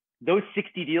 those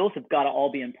 60 deals have got to all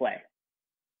be in play,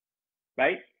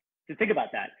 right? So think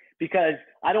about that, because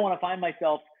I don't want to find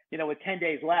myself, with 10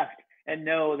 days left and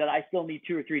know that I still need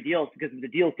 2 or 3 deals, because if the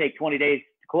deals take 20 days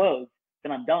to close,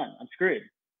 then I'm done. I'm screwed,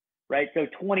 right? So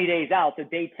 20 days out, so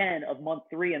day 10 of month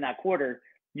 3 in that quarter,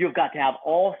 you've got to have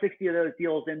all 60 of those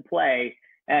deals in play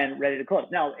and ready to close.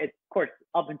 Now, of course,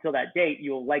 up until that date,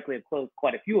 you'll likely have closed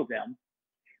quite a few of them,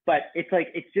 but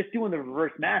it's just doing the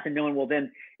reverse math and knowing, well,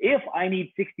 then if I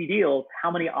need 60 deals,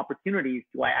 how many opportunities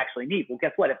do I actually need? Well,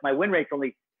 guess what? If my win rate's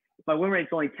only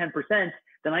 10%,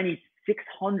 then I need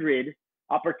 600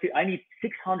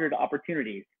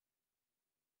 opportunities.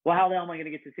 Well, how the hell am I going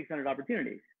to get to 600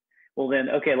 opportunities? Well, then,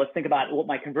 okay, let's think about what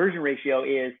my conversion ratio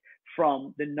is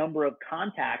from the number of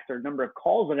contacts or number of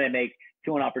calls that I make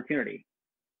to an opportunity.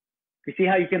 You see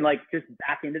how you can just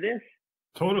back into this?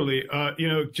 Totally.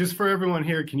 Just for everyone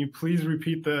here, can you please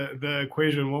repeat the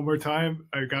equation one more time?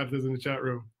 I got this in the chat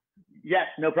room. Yes,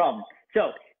 no problem.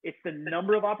 So it's the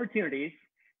number of opportunities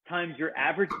times your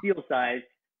average deal size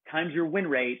times your win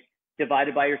rate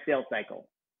divided by your sales cycle.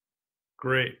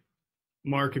 Great.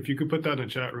 Mark, if you could put that in the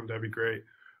chat room, that'd be great.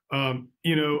 And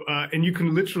you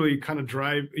can literally kind of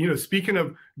drive, speaking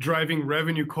of driving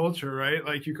revenue culture, right?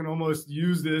 Like you can almost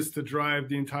use this to drive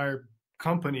the entire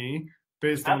company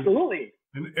based on, absolutely,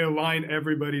 and align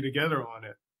everybody together on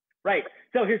it. Right.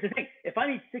 So here's the thing. If I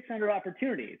need 600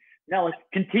 opportunities, now let's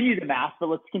continue the math, but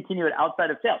let's continue it outside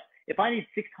of sales. If I need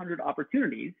 600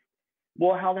 opportunities,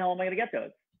 well, how the hell am I going to get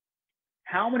those?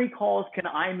 How many calls can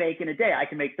I make in a day? I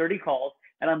can make 30 calls,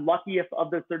 and I'm lucky if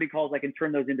of those 30 calls, I can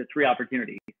turn those into 3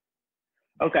 opportunities.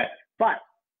 Okay, but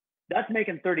that's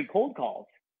making 30 cold calls.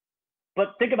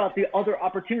 But think about the other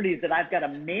opportunities that I've got to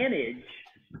manage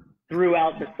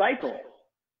throughout the cycle.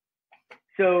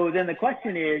 So then the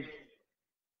question is,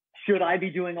 should I be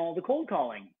doing all the cold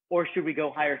calling, or should we go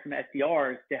hire some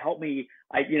SDRs to help me,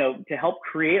 to help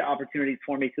create opportunities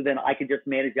for me, so then I can just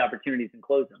manage the opportunities and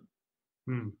close them?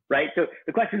 Right. So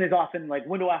the question is often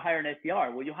when do I hire an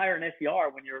SDR? Well, you hire an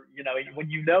SDR when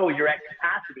you're at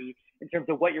capacity in terms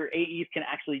of what your AEs can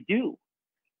actually do.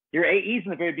 Your AEs in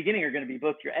the very beginning are going to be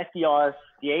both your SDR,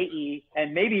 the AE,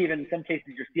 and maybe even in some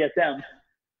cases your CSM.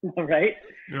 Right.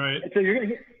 Right. And so you're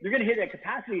going to hit that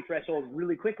capacity threshold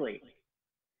really quickly.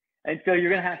 And so you're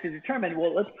going to have to determine,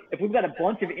 well, if we've got a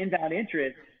bunch of inbound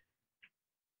interest,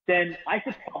 then I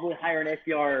should probably hire an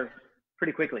SDR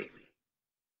pretty quickly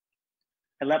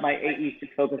and let my AEs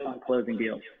just focus on closing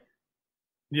deals.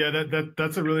 Yeah,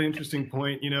 that's a really interesting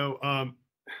point.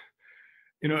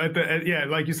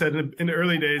 Like you said, in the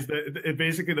early days,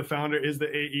 basically the founder is the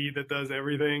AE that does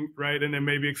everything, right? And then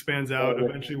maybe expands out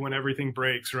eventually when everything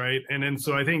breaks, right? And then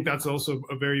so I think that's also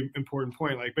a very important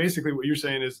point. Like basically what you're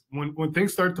saying is when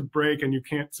things start to break and you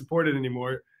can't support it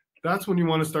anymore, that's when you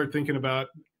want to start thinking about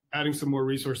adding some more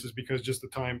resources, because just the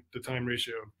time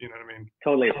ratio, you know what I mean?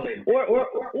 Totally.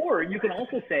 Or you can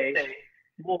also say,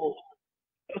 well,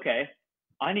 okay,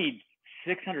 I need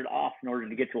 600 off in order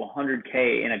to get to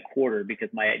 100K in a quarter because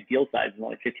my deal size is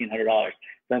only $1,500.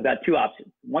 So I've got 2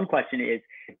 options. One question is,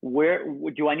 where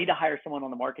do I need to hire someone on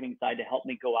the marketing side to help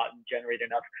me go out and generate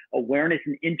enough awareness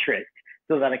and interest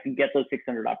so that I can get those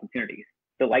 600 opportunities?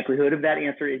 The likelihood of that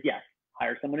answer is yes.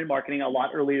 Hire someone in marketing a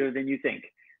lot earlier than you think,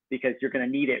 because you're going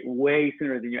to need it way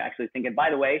sooner than you actually think. And by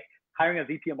the way, hiring a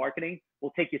VP of marketing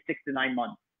will take you 6 to 9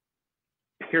 months,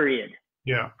 period.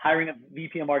 Yeah. Hiring a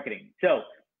VP of marketing. So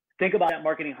think about that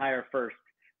marketing hire first,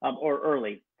 or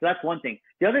early. So that's one thing.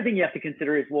 The other thing you have to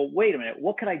consider is, well, wait a minute,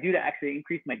 what can I do to actually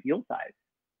increase my deal size?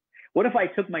 What if I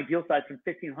took my deal size from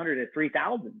 1,500 to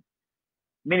 3,000?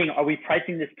 Meaning, are we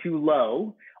pricing this too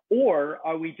low, or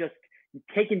are we just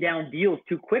taking down deals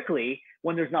too quickly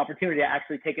when there's an opportunity to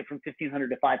actually take it from 1,500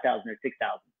 to 5,000 or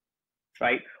 6,000,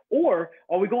 right? Or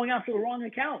are we going after the wrong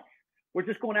accounts? We're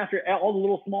just going after all the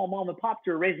little small mom and pops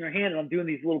who are raising their hand, and I'm doing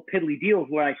these little piddly deals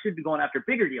where I should be going after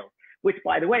bigger deals. Which,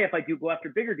 by the way, if I do go after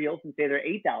bigger deals and say they're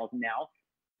 8,000 now,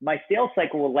 my sales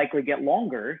cycle will likely get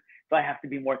longer, so I have to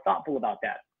be more thoughtful about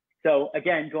that. So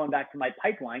again, going back to my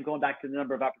pipeline, going back to the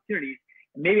number of opportunities,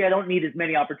 maybe I don't need as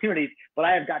many opportunities, but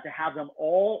I have got to have them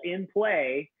all in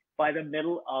play by the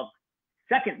middle of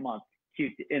second month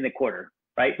in the quarter,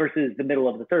 right? Versus the middle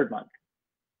of the third month.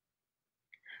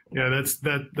 Yeah,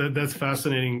 that's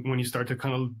fascinating when you start to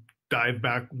kind of dive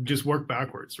back, just work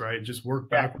backwards, right? Just work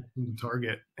backwards from the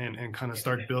target and kind of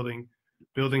start building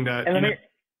that. And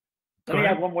let me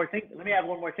add one more thing. Let me add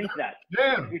one more thing to that.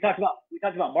 Yeah. We talked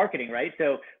about marketing, right?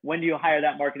 So when do you hire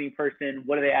that marketing person?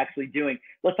 What are they actually doing?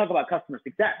 Let's talk about customer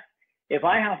success. If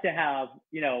I have to have,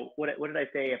 what did I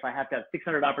say? If I have to have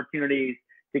 600 opportunities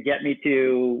to get me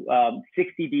to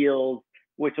 60 deals,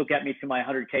 which will get me to my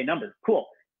 100K numbers. Cool.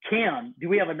 Do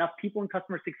we have enough people in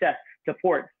customer success to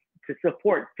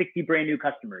support 60 brand new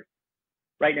customers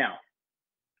right now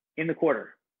in the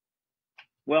quarter?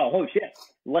 Well, oh shit.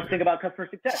 Let's think about customer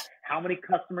success. How many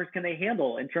customers can they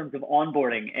handle in terms of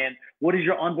onboarding? And what is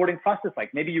your onboarding process like?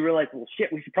 Maybe you realize, well,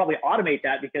 shit, we should probably automate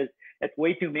that because it's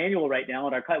way too manual right now.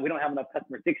 And we don't have enough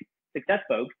customer success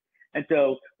folks. And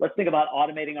so let's think about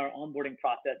automating our onboarding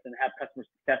process and have customer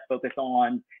success focus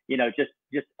on,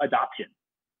 just adoption,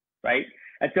 right?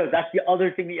 And so that's the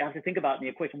other thing that you have to think about in the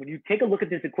equation. When you take a look at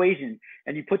this equation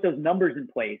and you put those numbers in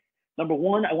place, number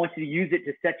one, I want you to use it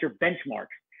to set your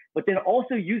benchmarks, but then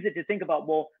also use it to think about,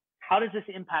 well, how does this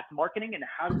impact marketing and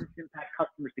how does this impact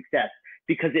customer success?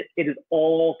 Because it is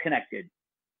all connected.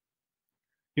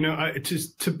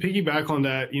 Just to piggyback on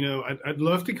that, I'd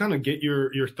love to kind of get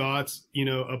your thoughts,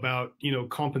 about,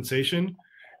 compensation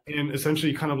and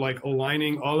essentially kind of like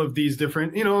aligning all of these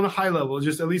different, on a high level,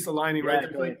 just at least aligning, right?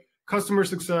 Totally. Like customer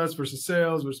success versus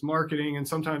sales versus marketing, and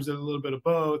sometimes a little bit of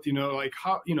both, like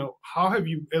how have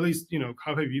you, at least,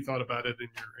 how have you thought about it in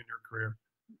your career?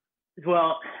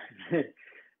 Well,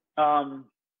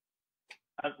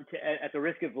 at the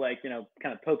risk of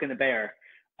kind of poking the bear,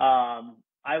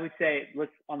 I would say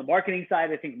on the marketing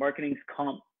side, I think marketing's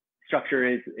comp structure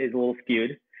is a little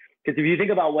skewed. Because if you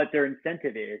think about what their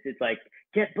incentive is, it's like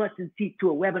get butts and seats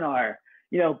to a webinar,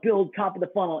 build top of the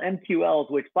funnel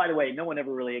MQLs, which by the way, no one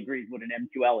ever really agrees what an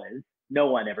MQL is. No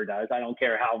one ever does. I don't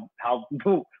care how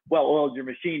well oiled your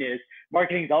machine is.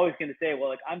 Marketing is always going to say,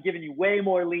 well, I'm giving you way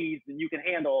more leads than you can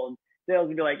handle. And sales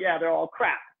can be like, yeah, they're all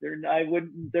crap. There's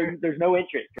no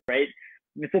interest, right?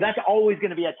 So that's always going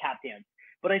to be a tap dance.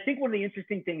 But I think one of the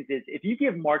interesting things is if you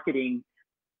give marketing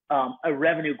a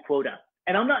revenue quota,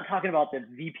 and I'm not talking about the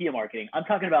VP of marketing, I'm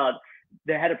talking about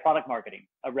the head of product marketing,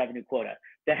 a revenue quota,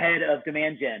 the head of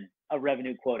demand gen, a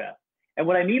revenue quota. And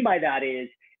what I mean by that is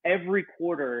every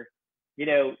quarter,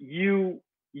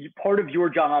 part of your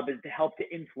job is to help to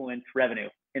influence revenue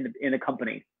in the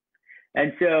company.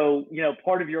 And so,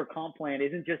 part of your comp plan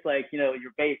isn't just like,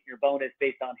 your base, your bonus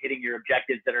based on hitting your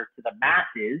objectives that are to the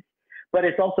masses, but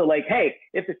it's also like, hey,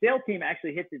 if the sales team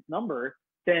actually hits its number,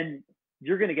 then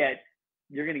you're going to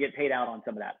get paid out on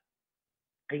some of that.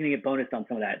 You're going to get bonused on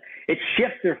some of that. It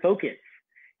shifts their focus.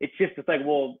 It's like,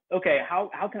 well, okay,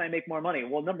 how can I make more money?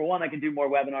 Well, number one, I can do more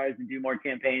webinars and do more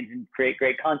campaigns and create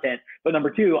great content. But number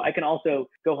two, I can also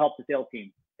go help the sales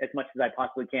team as much as I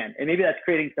possibly can. And maybe that's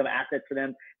creating some assets for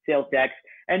them, sales decks.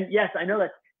 And yes, I know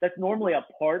that's normally a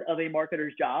part of a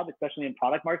marketer's job, especially in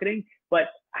product marketing, but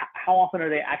how often are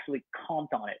they actually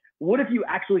comped on it? What if you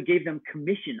actually gave them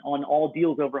commission on all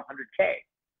deals over 100K?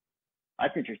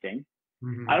 That's interesting.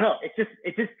 Mm-hmm. I don't know. It's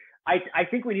just, I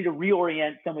think we need to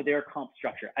reorient some of their comp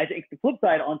structure. I think the flip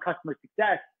side on customer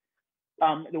success,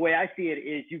 the way I see it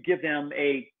is you give them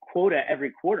a quota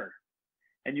every quarter.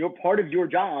 And part of your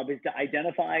job is to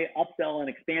identify upsell and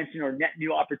expansion or net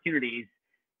new opportunities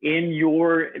in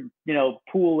your,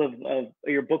 pool of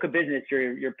your book of business or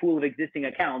your pool of existing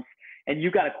accounts. And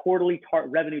you've got a quarterly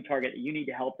revenue target that you need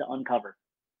to help to uncover.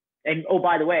 And oh,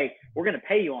 by the way, we're going to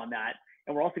pay you on that.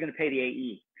 And we're also going to pay the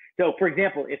AE. So for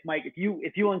example, if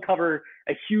you uncover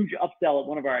a huge upsell at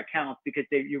one of our accounts because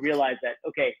you realize that,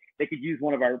 okay, they could use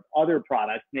one of our other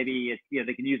products, maybe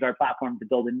they can use our platform to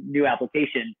build a new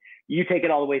application, you take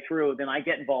it all the way through, then I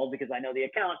get involved because I know the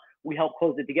account, we help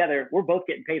close it together. We're both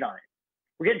getting paid on it.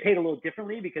 We're getting paid a little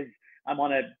differently because I'm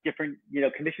on a different,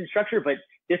 commission structure, but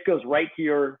this goes right to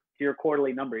your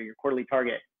quarterly number, your quarterly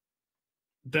target.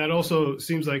 that also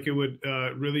seems like it would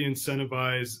really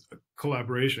incentivize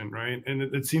collaboration, right? And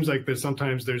it seems like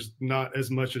sometimes there's not as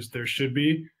much as there should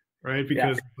be, right? Yeah.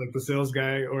 Because like the sales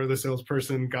guy or the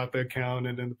salesperson got the account,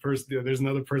 and then the person, there's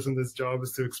another person that's job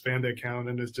is to expand the account,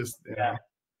 and it's just Yeah.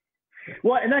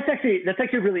 Well, and that's actually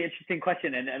a really interesting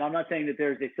question, and I'm not saying that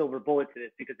there's a silver bullet to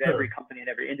this, because every company and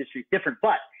every industry is different.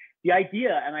 But the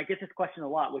idea, and I get this question a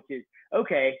lot, which is,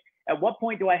 okay, at what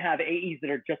point do I have AEs that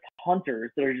are just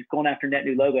hunters, that are just going after net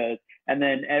new logos, and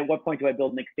then at what point do I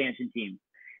build an expansion team?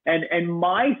 And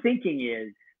my thinking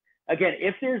is, again,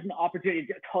 if there's an opportunity,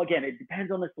 again, it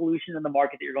depends on the solution and the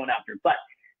market that you're going after. But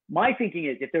my thinking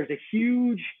is, if there's a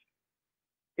huge,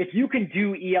 if you can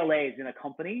do ELAs in a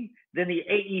company, then the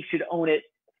AE should own it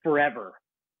forever.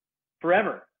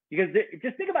 Because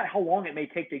just think about how long it may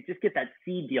take to just get that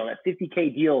seed deal, that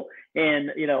 50K deal in,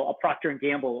 a Procter &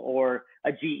 Gamble or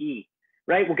a GE,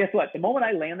 right? Well, guess what? The moment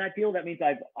I land that deal, that means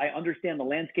I understand the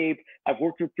landscape. I've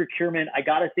worked with procurement. I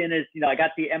got us in as, I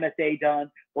got the MSA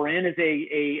done. We're in as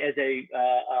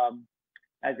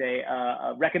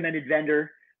a recommended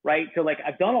vendor, right? So like,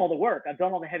 I've done all the work. I've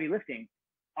done all the heavy lifting.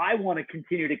 I want to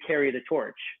continue to carry the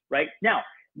torch, right? Now,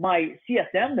 my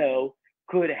CSM though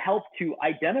could help to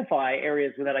identify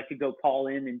areas that I could go call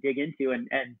in and dig into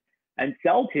and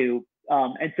sell to.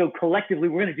 And so collectively,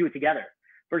 we're going to do it together,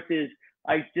 versus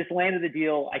I just landed the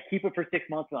deal. I keep it for 6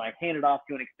 months and I hand it off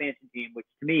to an expansion team, which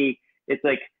to me, it's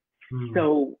like,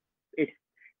 so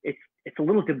it's a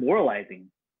little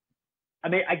demoralizing. I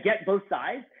mean, I get both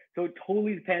sides. So it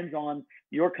totally depends on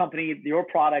your company, your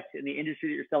product, and the industry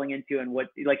that you're selling into, and what,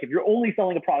 like, if you're only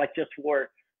selling a product just for,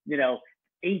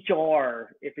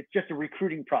 HR, if it's just a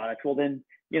recruiting product, well then,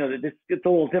 it's a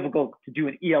little difficult to do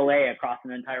an ELA across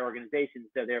an entire organization.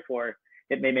 So therefore,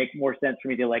 it may make more sense for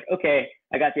me to like, okay,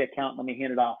 I got the account, let me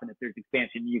hand it off, and if there's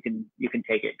expansion, you can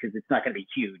take it, because it's not going to be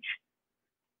huge.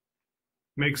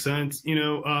 Makes sense.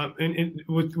 And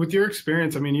with your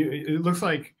experience, I mean, it looks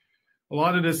like a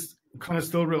lot of this kind of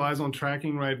still relies on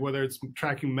tracking, right? Whether it's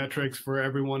tracking metrics for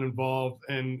everyone involved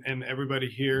and everybody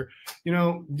here.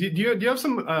 Do you have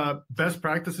some best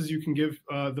practices you can give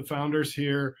the founders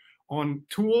here on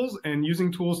tools and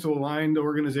using tools to align the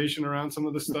organization around some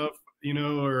of the stuff,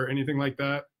 or anything like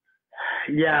that?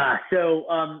 Yeah.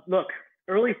 So look,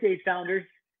 early stage founders,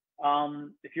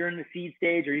 if you're in the seed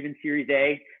stage or even Series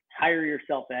A, hire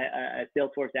yourself a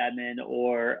Salesforce admin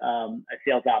or a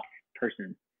sales ops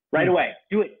person right away.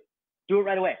 Do it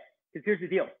right away. Because here's the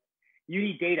deal. You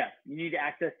need data. You need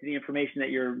access to the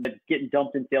information that's getting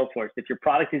dumped in Salesforce. If your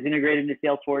product is integrated into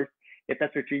Salesforce, if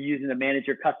that's what you're using to manage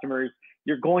your customers,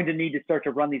 you're going to need to start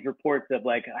to run these reports of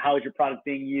like, how is your product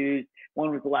being used?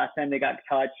 When was the last time they got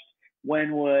touched?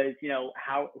 When was,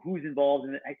 who's involved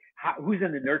in it? Who's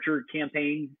in the nurture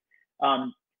campaigns?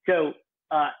 So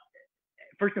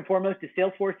first and foremost, if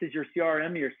Salesforce is your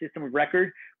CRM, your system of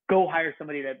record, go hire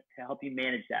somebody to help you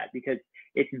manage that, because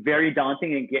it's very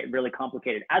daunting and get really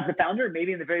complicated. As the founder,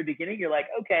 maybe in the very beginning, you're like,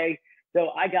 okay, so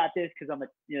I got this because I'm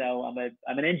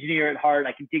an engineer at heart.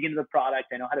 I can dig into the product.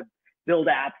 I know how to build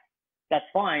apps. That's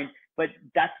fine, but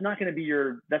that's not going to be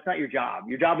that's not your job.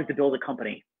 Your job is to build a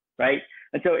company, right?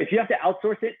 And so if you have to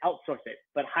outsource it,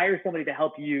 but hire somebody to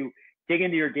help you dig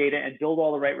into your data and build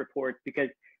all the right reports, because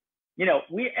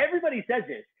everybody says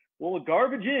this. Well,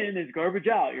 garbage in is garbage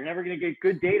out. You're never going to get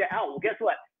good data out. Well, guess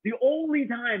what? The only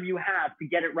time you have to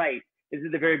get it right is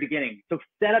at the very beginning. So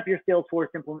set up your Salesforce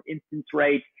instance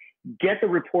right, get the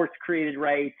reports created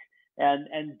right,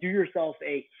 and do yourself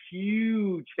a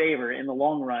huge favor in the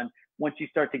long run once you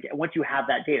have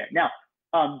that data. Now,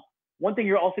 one thing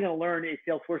you're also going to learn is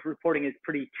Salesforce reporting is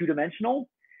pretty two-dimensional,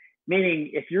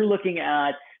 meaning if you're looking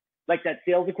at like that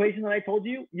sales equation that I told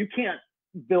you, you can't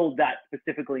build that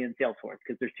specifically in Salesforce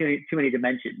because there's too many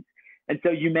dimensions. And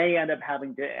so you may end up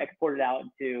having to export it out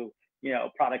into,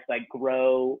 products like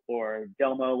Grow or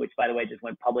Domo, which by the way, just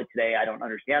went public today. I don't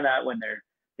understand that when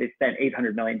they spent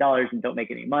 $800 million and don't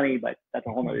make any money, but that's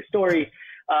a whole nother story.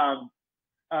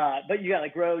 But you got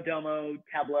like Grow, Domo,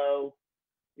 Tableau,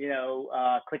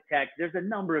 ClickText. There's a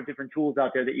number of different tools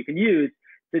out there that you can use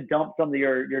to dump some of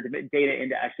your data in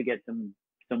to actually get some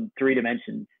 3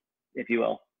 dimensions, if you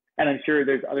will. And I'm sure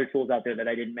there's other tools out there that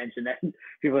I didn't mention that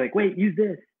people are like, wait, use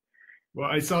this. Well,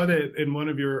 I saw that in one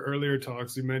of your earlier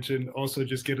talks, you mentioned also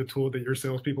just get a tool that your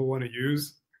salespeople want to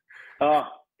use. Oh,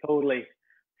 totally.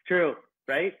 It's true,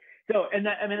 right? So, and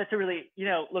that, I mean, that's a really,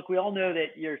 look, we all know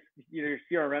that your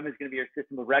CRM is going to be your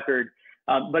system of record.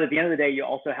 But at the end of the day, you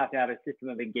also have to have a system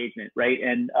of engagement, right?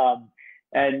 And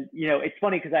it's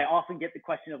funny because I often get the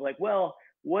question of like, well,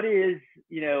 what is,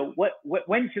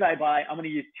 when should I buy? I'm going to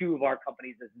use two of our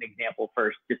companies as an example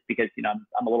first, just because,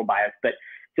 I'm a little biased. But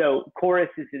so Chorus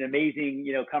is an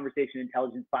amazing, conversation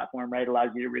intelligence platform, right? Allows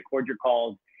you to record your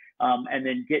calls and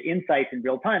then get insights in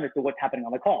real time as to what's happening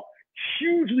on the call.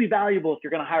 Hugely valuable if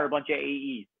you're going to hire a bunch of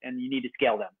AEs and you need to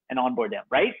scale them and onboard them,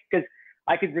 right? Because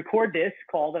I could record this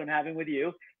call that I'm having with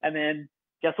you, and then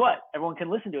guess what? Everyone can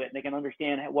listen to it and they can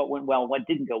understand what went well, what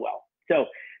didn't go well. So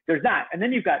there's that. And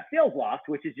then you've got SalesLoft,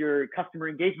 which is your customer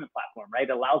engagement platform, right?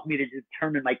 It allows me to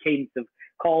determine my cadence of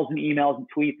calls and emails and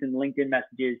tweets and LinkedIn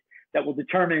messages that will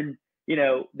determine,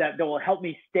 that will help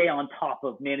me stay on top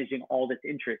of managing all this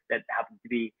interest that happens to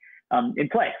be in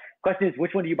play. Question is,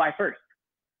 which one do you buy first?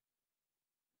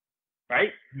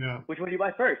 Right? Yeah. Which one do you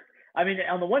buy first? I mean,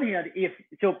 on the one hand,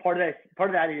 part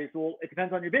of that is, well, it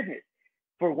depends on your business.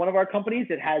 For one of our companies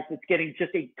that's getting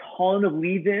just a ton of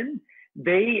leads in,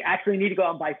 they actually need to go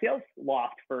out and buy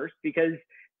SalesLoft first, because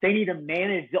they need to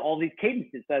manage all these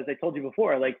cadences. So as I told you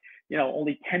before,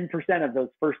 only 10% of those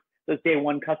day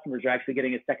one customers are actually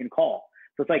getting a second call.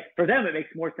 So it's like, for them, it makes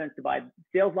more sense to buy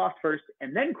SalesLoft first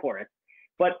and then Chorus.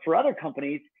 But for other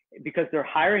companies, because they're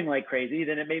hiring like crazy,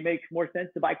 then it may make more sense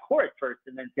to buy Chorus first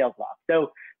and then SalesLoft.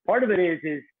 So part of it is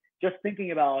just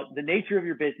thinking about the nature of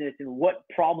your business and what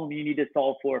problem you need to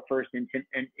solve for first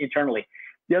internally.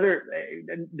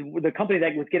 The company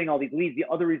that was getting all these leads, the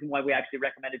other reason why we actually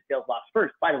recommended SalesLoft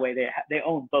first, by the way, they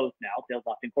own both now,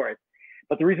 SalesLoft and Chorus.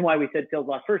 But the reason why we said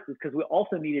SalesLoft first is because we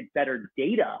also needed better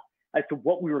data as to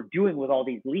what we were doing with all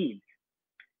these leads.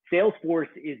 Salesforce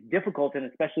is difficult, and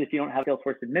especially if you don't have a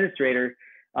Salesforce administrator,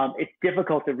 it's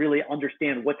difficult to really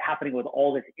understand what's happening with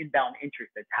all this inbound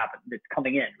interest that's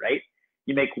coming in, right?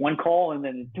 You make one call and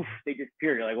then poof, they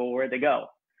disappear. You're like, well, where'd they go?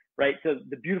 Right? So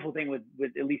the beautiful thing with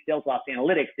at least SalesLoft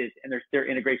Analytics is, and their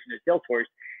integration to Salesforce,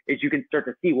 is you can start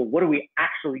to see, well, what are we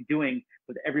actually doing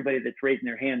with everybody that's raising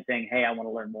their hand saying, hey, I want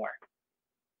to learn more.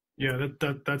 Yeah,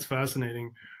 that's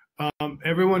fascinating.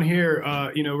 Everyone here,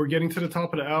 we're getting to the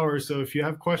top of the hour, so if you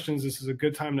have questions, this is a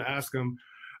good time to ask them.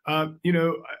 I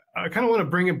kind of want to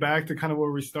bring it back to kind of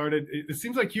where we started. It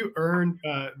seems like you earned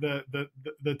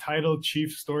the title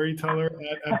Chief Storyteller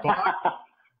at Box.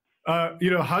 How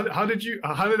did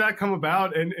that come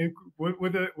about, and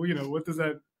what does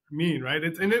that mean, right?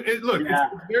 It's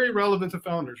very relevant to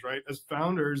founders, right? As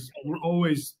founders, we're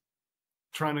always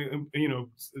trying to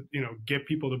get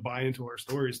people to buy into our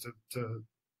stories to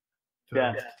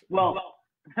yeah. Well,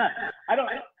 I don't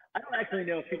actually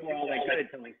know if people are all that good at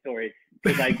telling stories,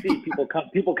 because I see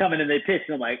people come in and they pitch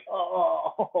and I'm like,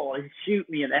 oh, shoot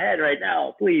me in the head right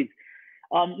now, please.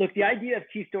 Look, the idea of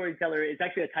Chief Storyteller is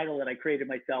actually a title that I created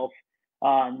myself.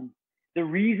 The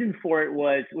reason for it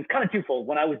was kind of twofold.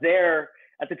 When I was there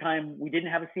at the time, we didn't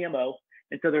have a CMO.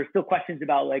 And so there's still questions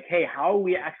about like, hey, how are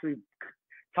we actually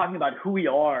talking about who we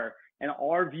are and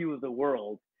our view of the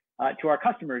world to our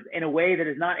customers in a way that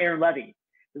is not Aaron Levy.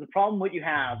 There's a problem what you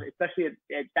have, especially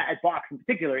at Box in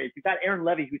particular, is you've got Aaron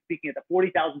Levy who's speaking at the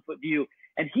 40,000-foot view,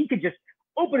 and he could just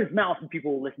open his mouth and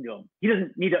people will listen to him. He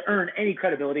doesn't need to earn any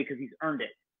credibility because he's earned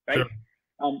it, right? Sure.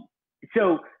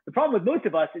 So the problem with most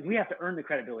of us is we have to earn the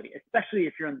credibility, especially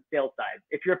if you're on the sales side.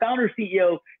 If you're a founder or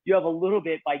CEO, you have a little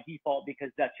bit by default because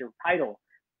that's your title.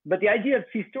 But the idea of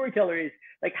Chief Storyteller is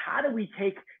like, how do we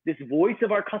take this voice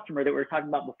of our customer that we were talking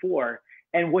about before,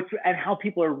 and how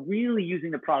people are really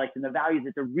using the product and the values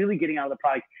that they're really getting out of the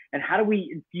product, and how do we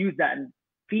infuse that and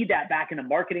feed that back into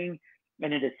marketing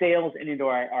and into sales and into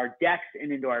our decks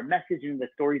and into our message and the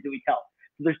stories that we tell.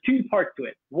 So there's two parts to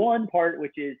it. One part,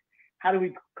 which is how do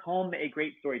we become a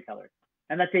great storyteller?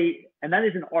 And that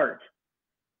is an art.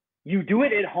 You do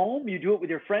it at home, you do it with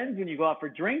your friends when you go out for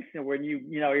drinks, and when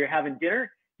you're having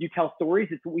dinner, you tell stories.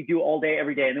 It's what we do all day,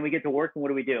 every day. And then we get to work, and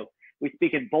what do? We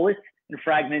speak in bullets and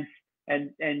fragments and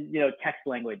text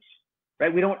language,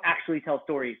 right? We don't actually tell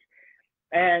stories.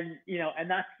 And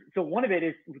that's, so one of it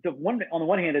is on the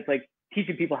one hand, it's like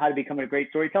teaching people how to become a great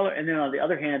storyteller. And then on the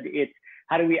other hand, it's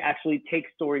how do we actually take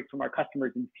stories from our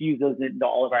customers and fuse those into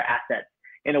all of our assets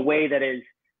in a way that is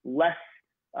less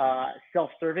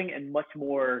self-serving and much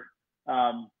more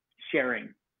sharing.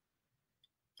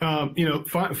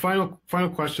 Final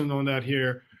question on that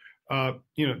here. Do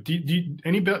you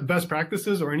any best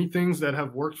practices or any things that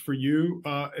have worked for you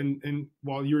and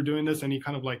while you were doing this, any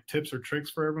kind of like tips or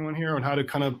tricks for everyone here on how to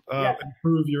kind of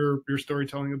improve your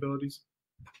storytelling abilities?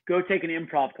 Go take an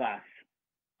improv class.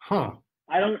 Huh.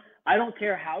 I don't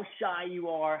care how shy you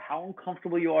are, how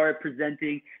uncomfortable you are at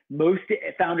presenting. Most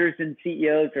founders and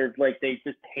CEOs are like, they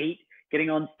just hate getting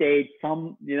on stage.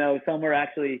 Some are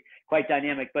actually quite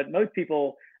dynamic, but most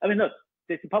people, I mean, look,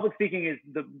 public speaking is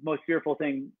the most fearful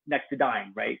thing next to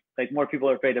dying, right? Like more people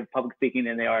are afraid of public speaking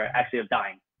than they are actually of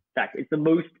dying. In fact, it's the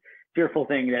most fearful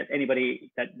thing that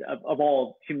anybody of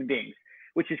all human beings,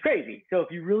 which is crazy. So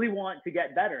if you really want to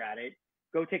get better at it,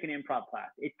 go take an improv class.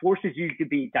 It forces you to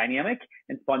be dynamic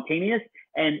and spontaneous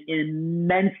and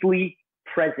immensely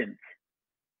present.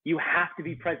 You have to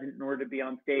be present in order to be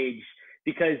on stage,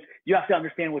 because you have to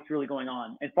understand what's really going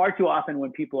on. And far too often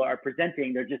when people are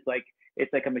presenting, they're just like,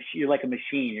 it's like a machine. You're like a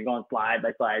machine. You're going slide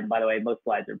by slide. And by the way, most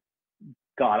slides are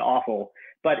god awful,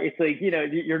 but it's like,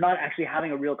 you're not actually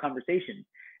having a real conversation.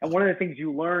 And one of the things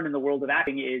you learn in the world of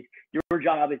acting is your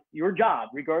job,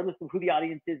 regardless of who the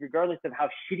audience is, regardless of how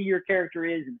shitty your character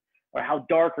is, or how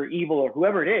dark or evil or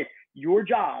whoever it is, your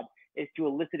job is to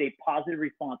elicit a positive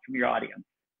response from your audience.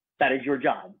 That is your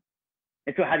job.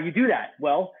 And so how do you do that?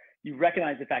 Well, you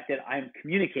recognize the fact that I'm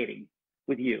communicating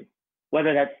with you,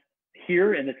 whether that's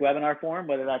here in this webinar form,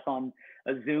 whether that's on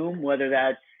a Zoom, whether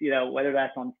that's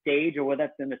on stage, or whether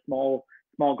that's in a small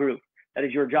group. That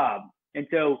is your job. And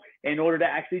so in order to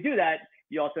actually do that,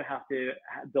 you also have to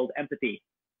build empathy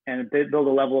and build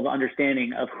a level of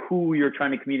understanding of who you're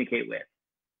trying to communicate with.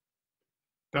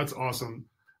 That's awesome.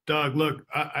 Doug, look,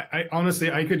 I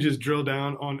honestly, I could just drill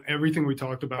down on everything we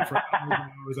talked about for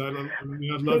hours. I'd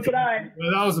love to.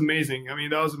 That was amazing. I mean,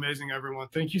 that was amazing, everyone.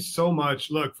 Thank you so much,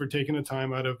 look, for taking the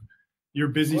time out of your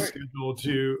busy schedule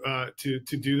to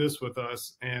do this with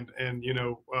us. And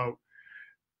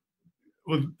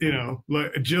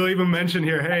Jill even mentioned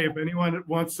here, hey, if anyone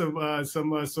wants some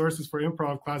sources for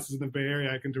improv classes in the Bay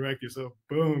Area, I can direct you. So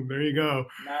boom, there you go.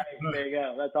 Nice, there you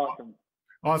go. That's awesome.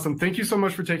 Awesome. Thank you so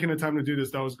much for taking the time to do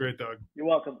this. That was great, Doug. You're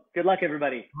welcome. Good luck,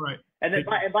 everybody. All right. And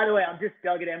by the way, I'm just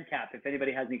Doug at MCAP if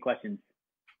anybody has any questions.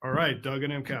 All right, Doug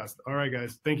and MCAST. All right,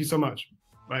 guys. Thank you so much.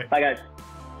 Bye. Bye, guys.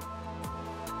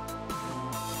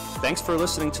 Thanks for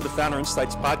listening to the Founder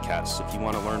Insights podcast. If you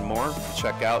want to learn more,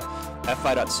 check out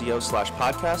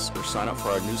fi.co/podcast or sign up for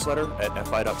our newsletter at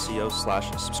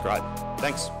fi.co/subscribe.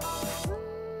 Thanks.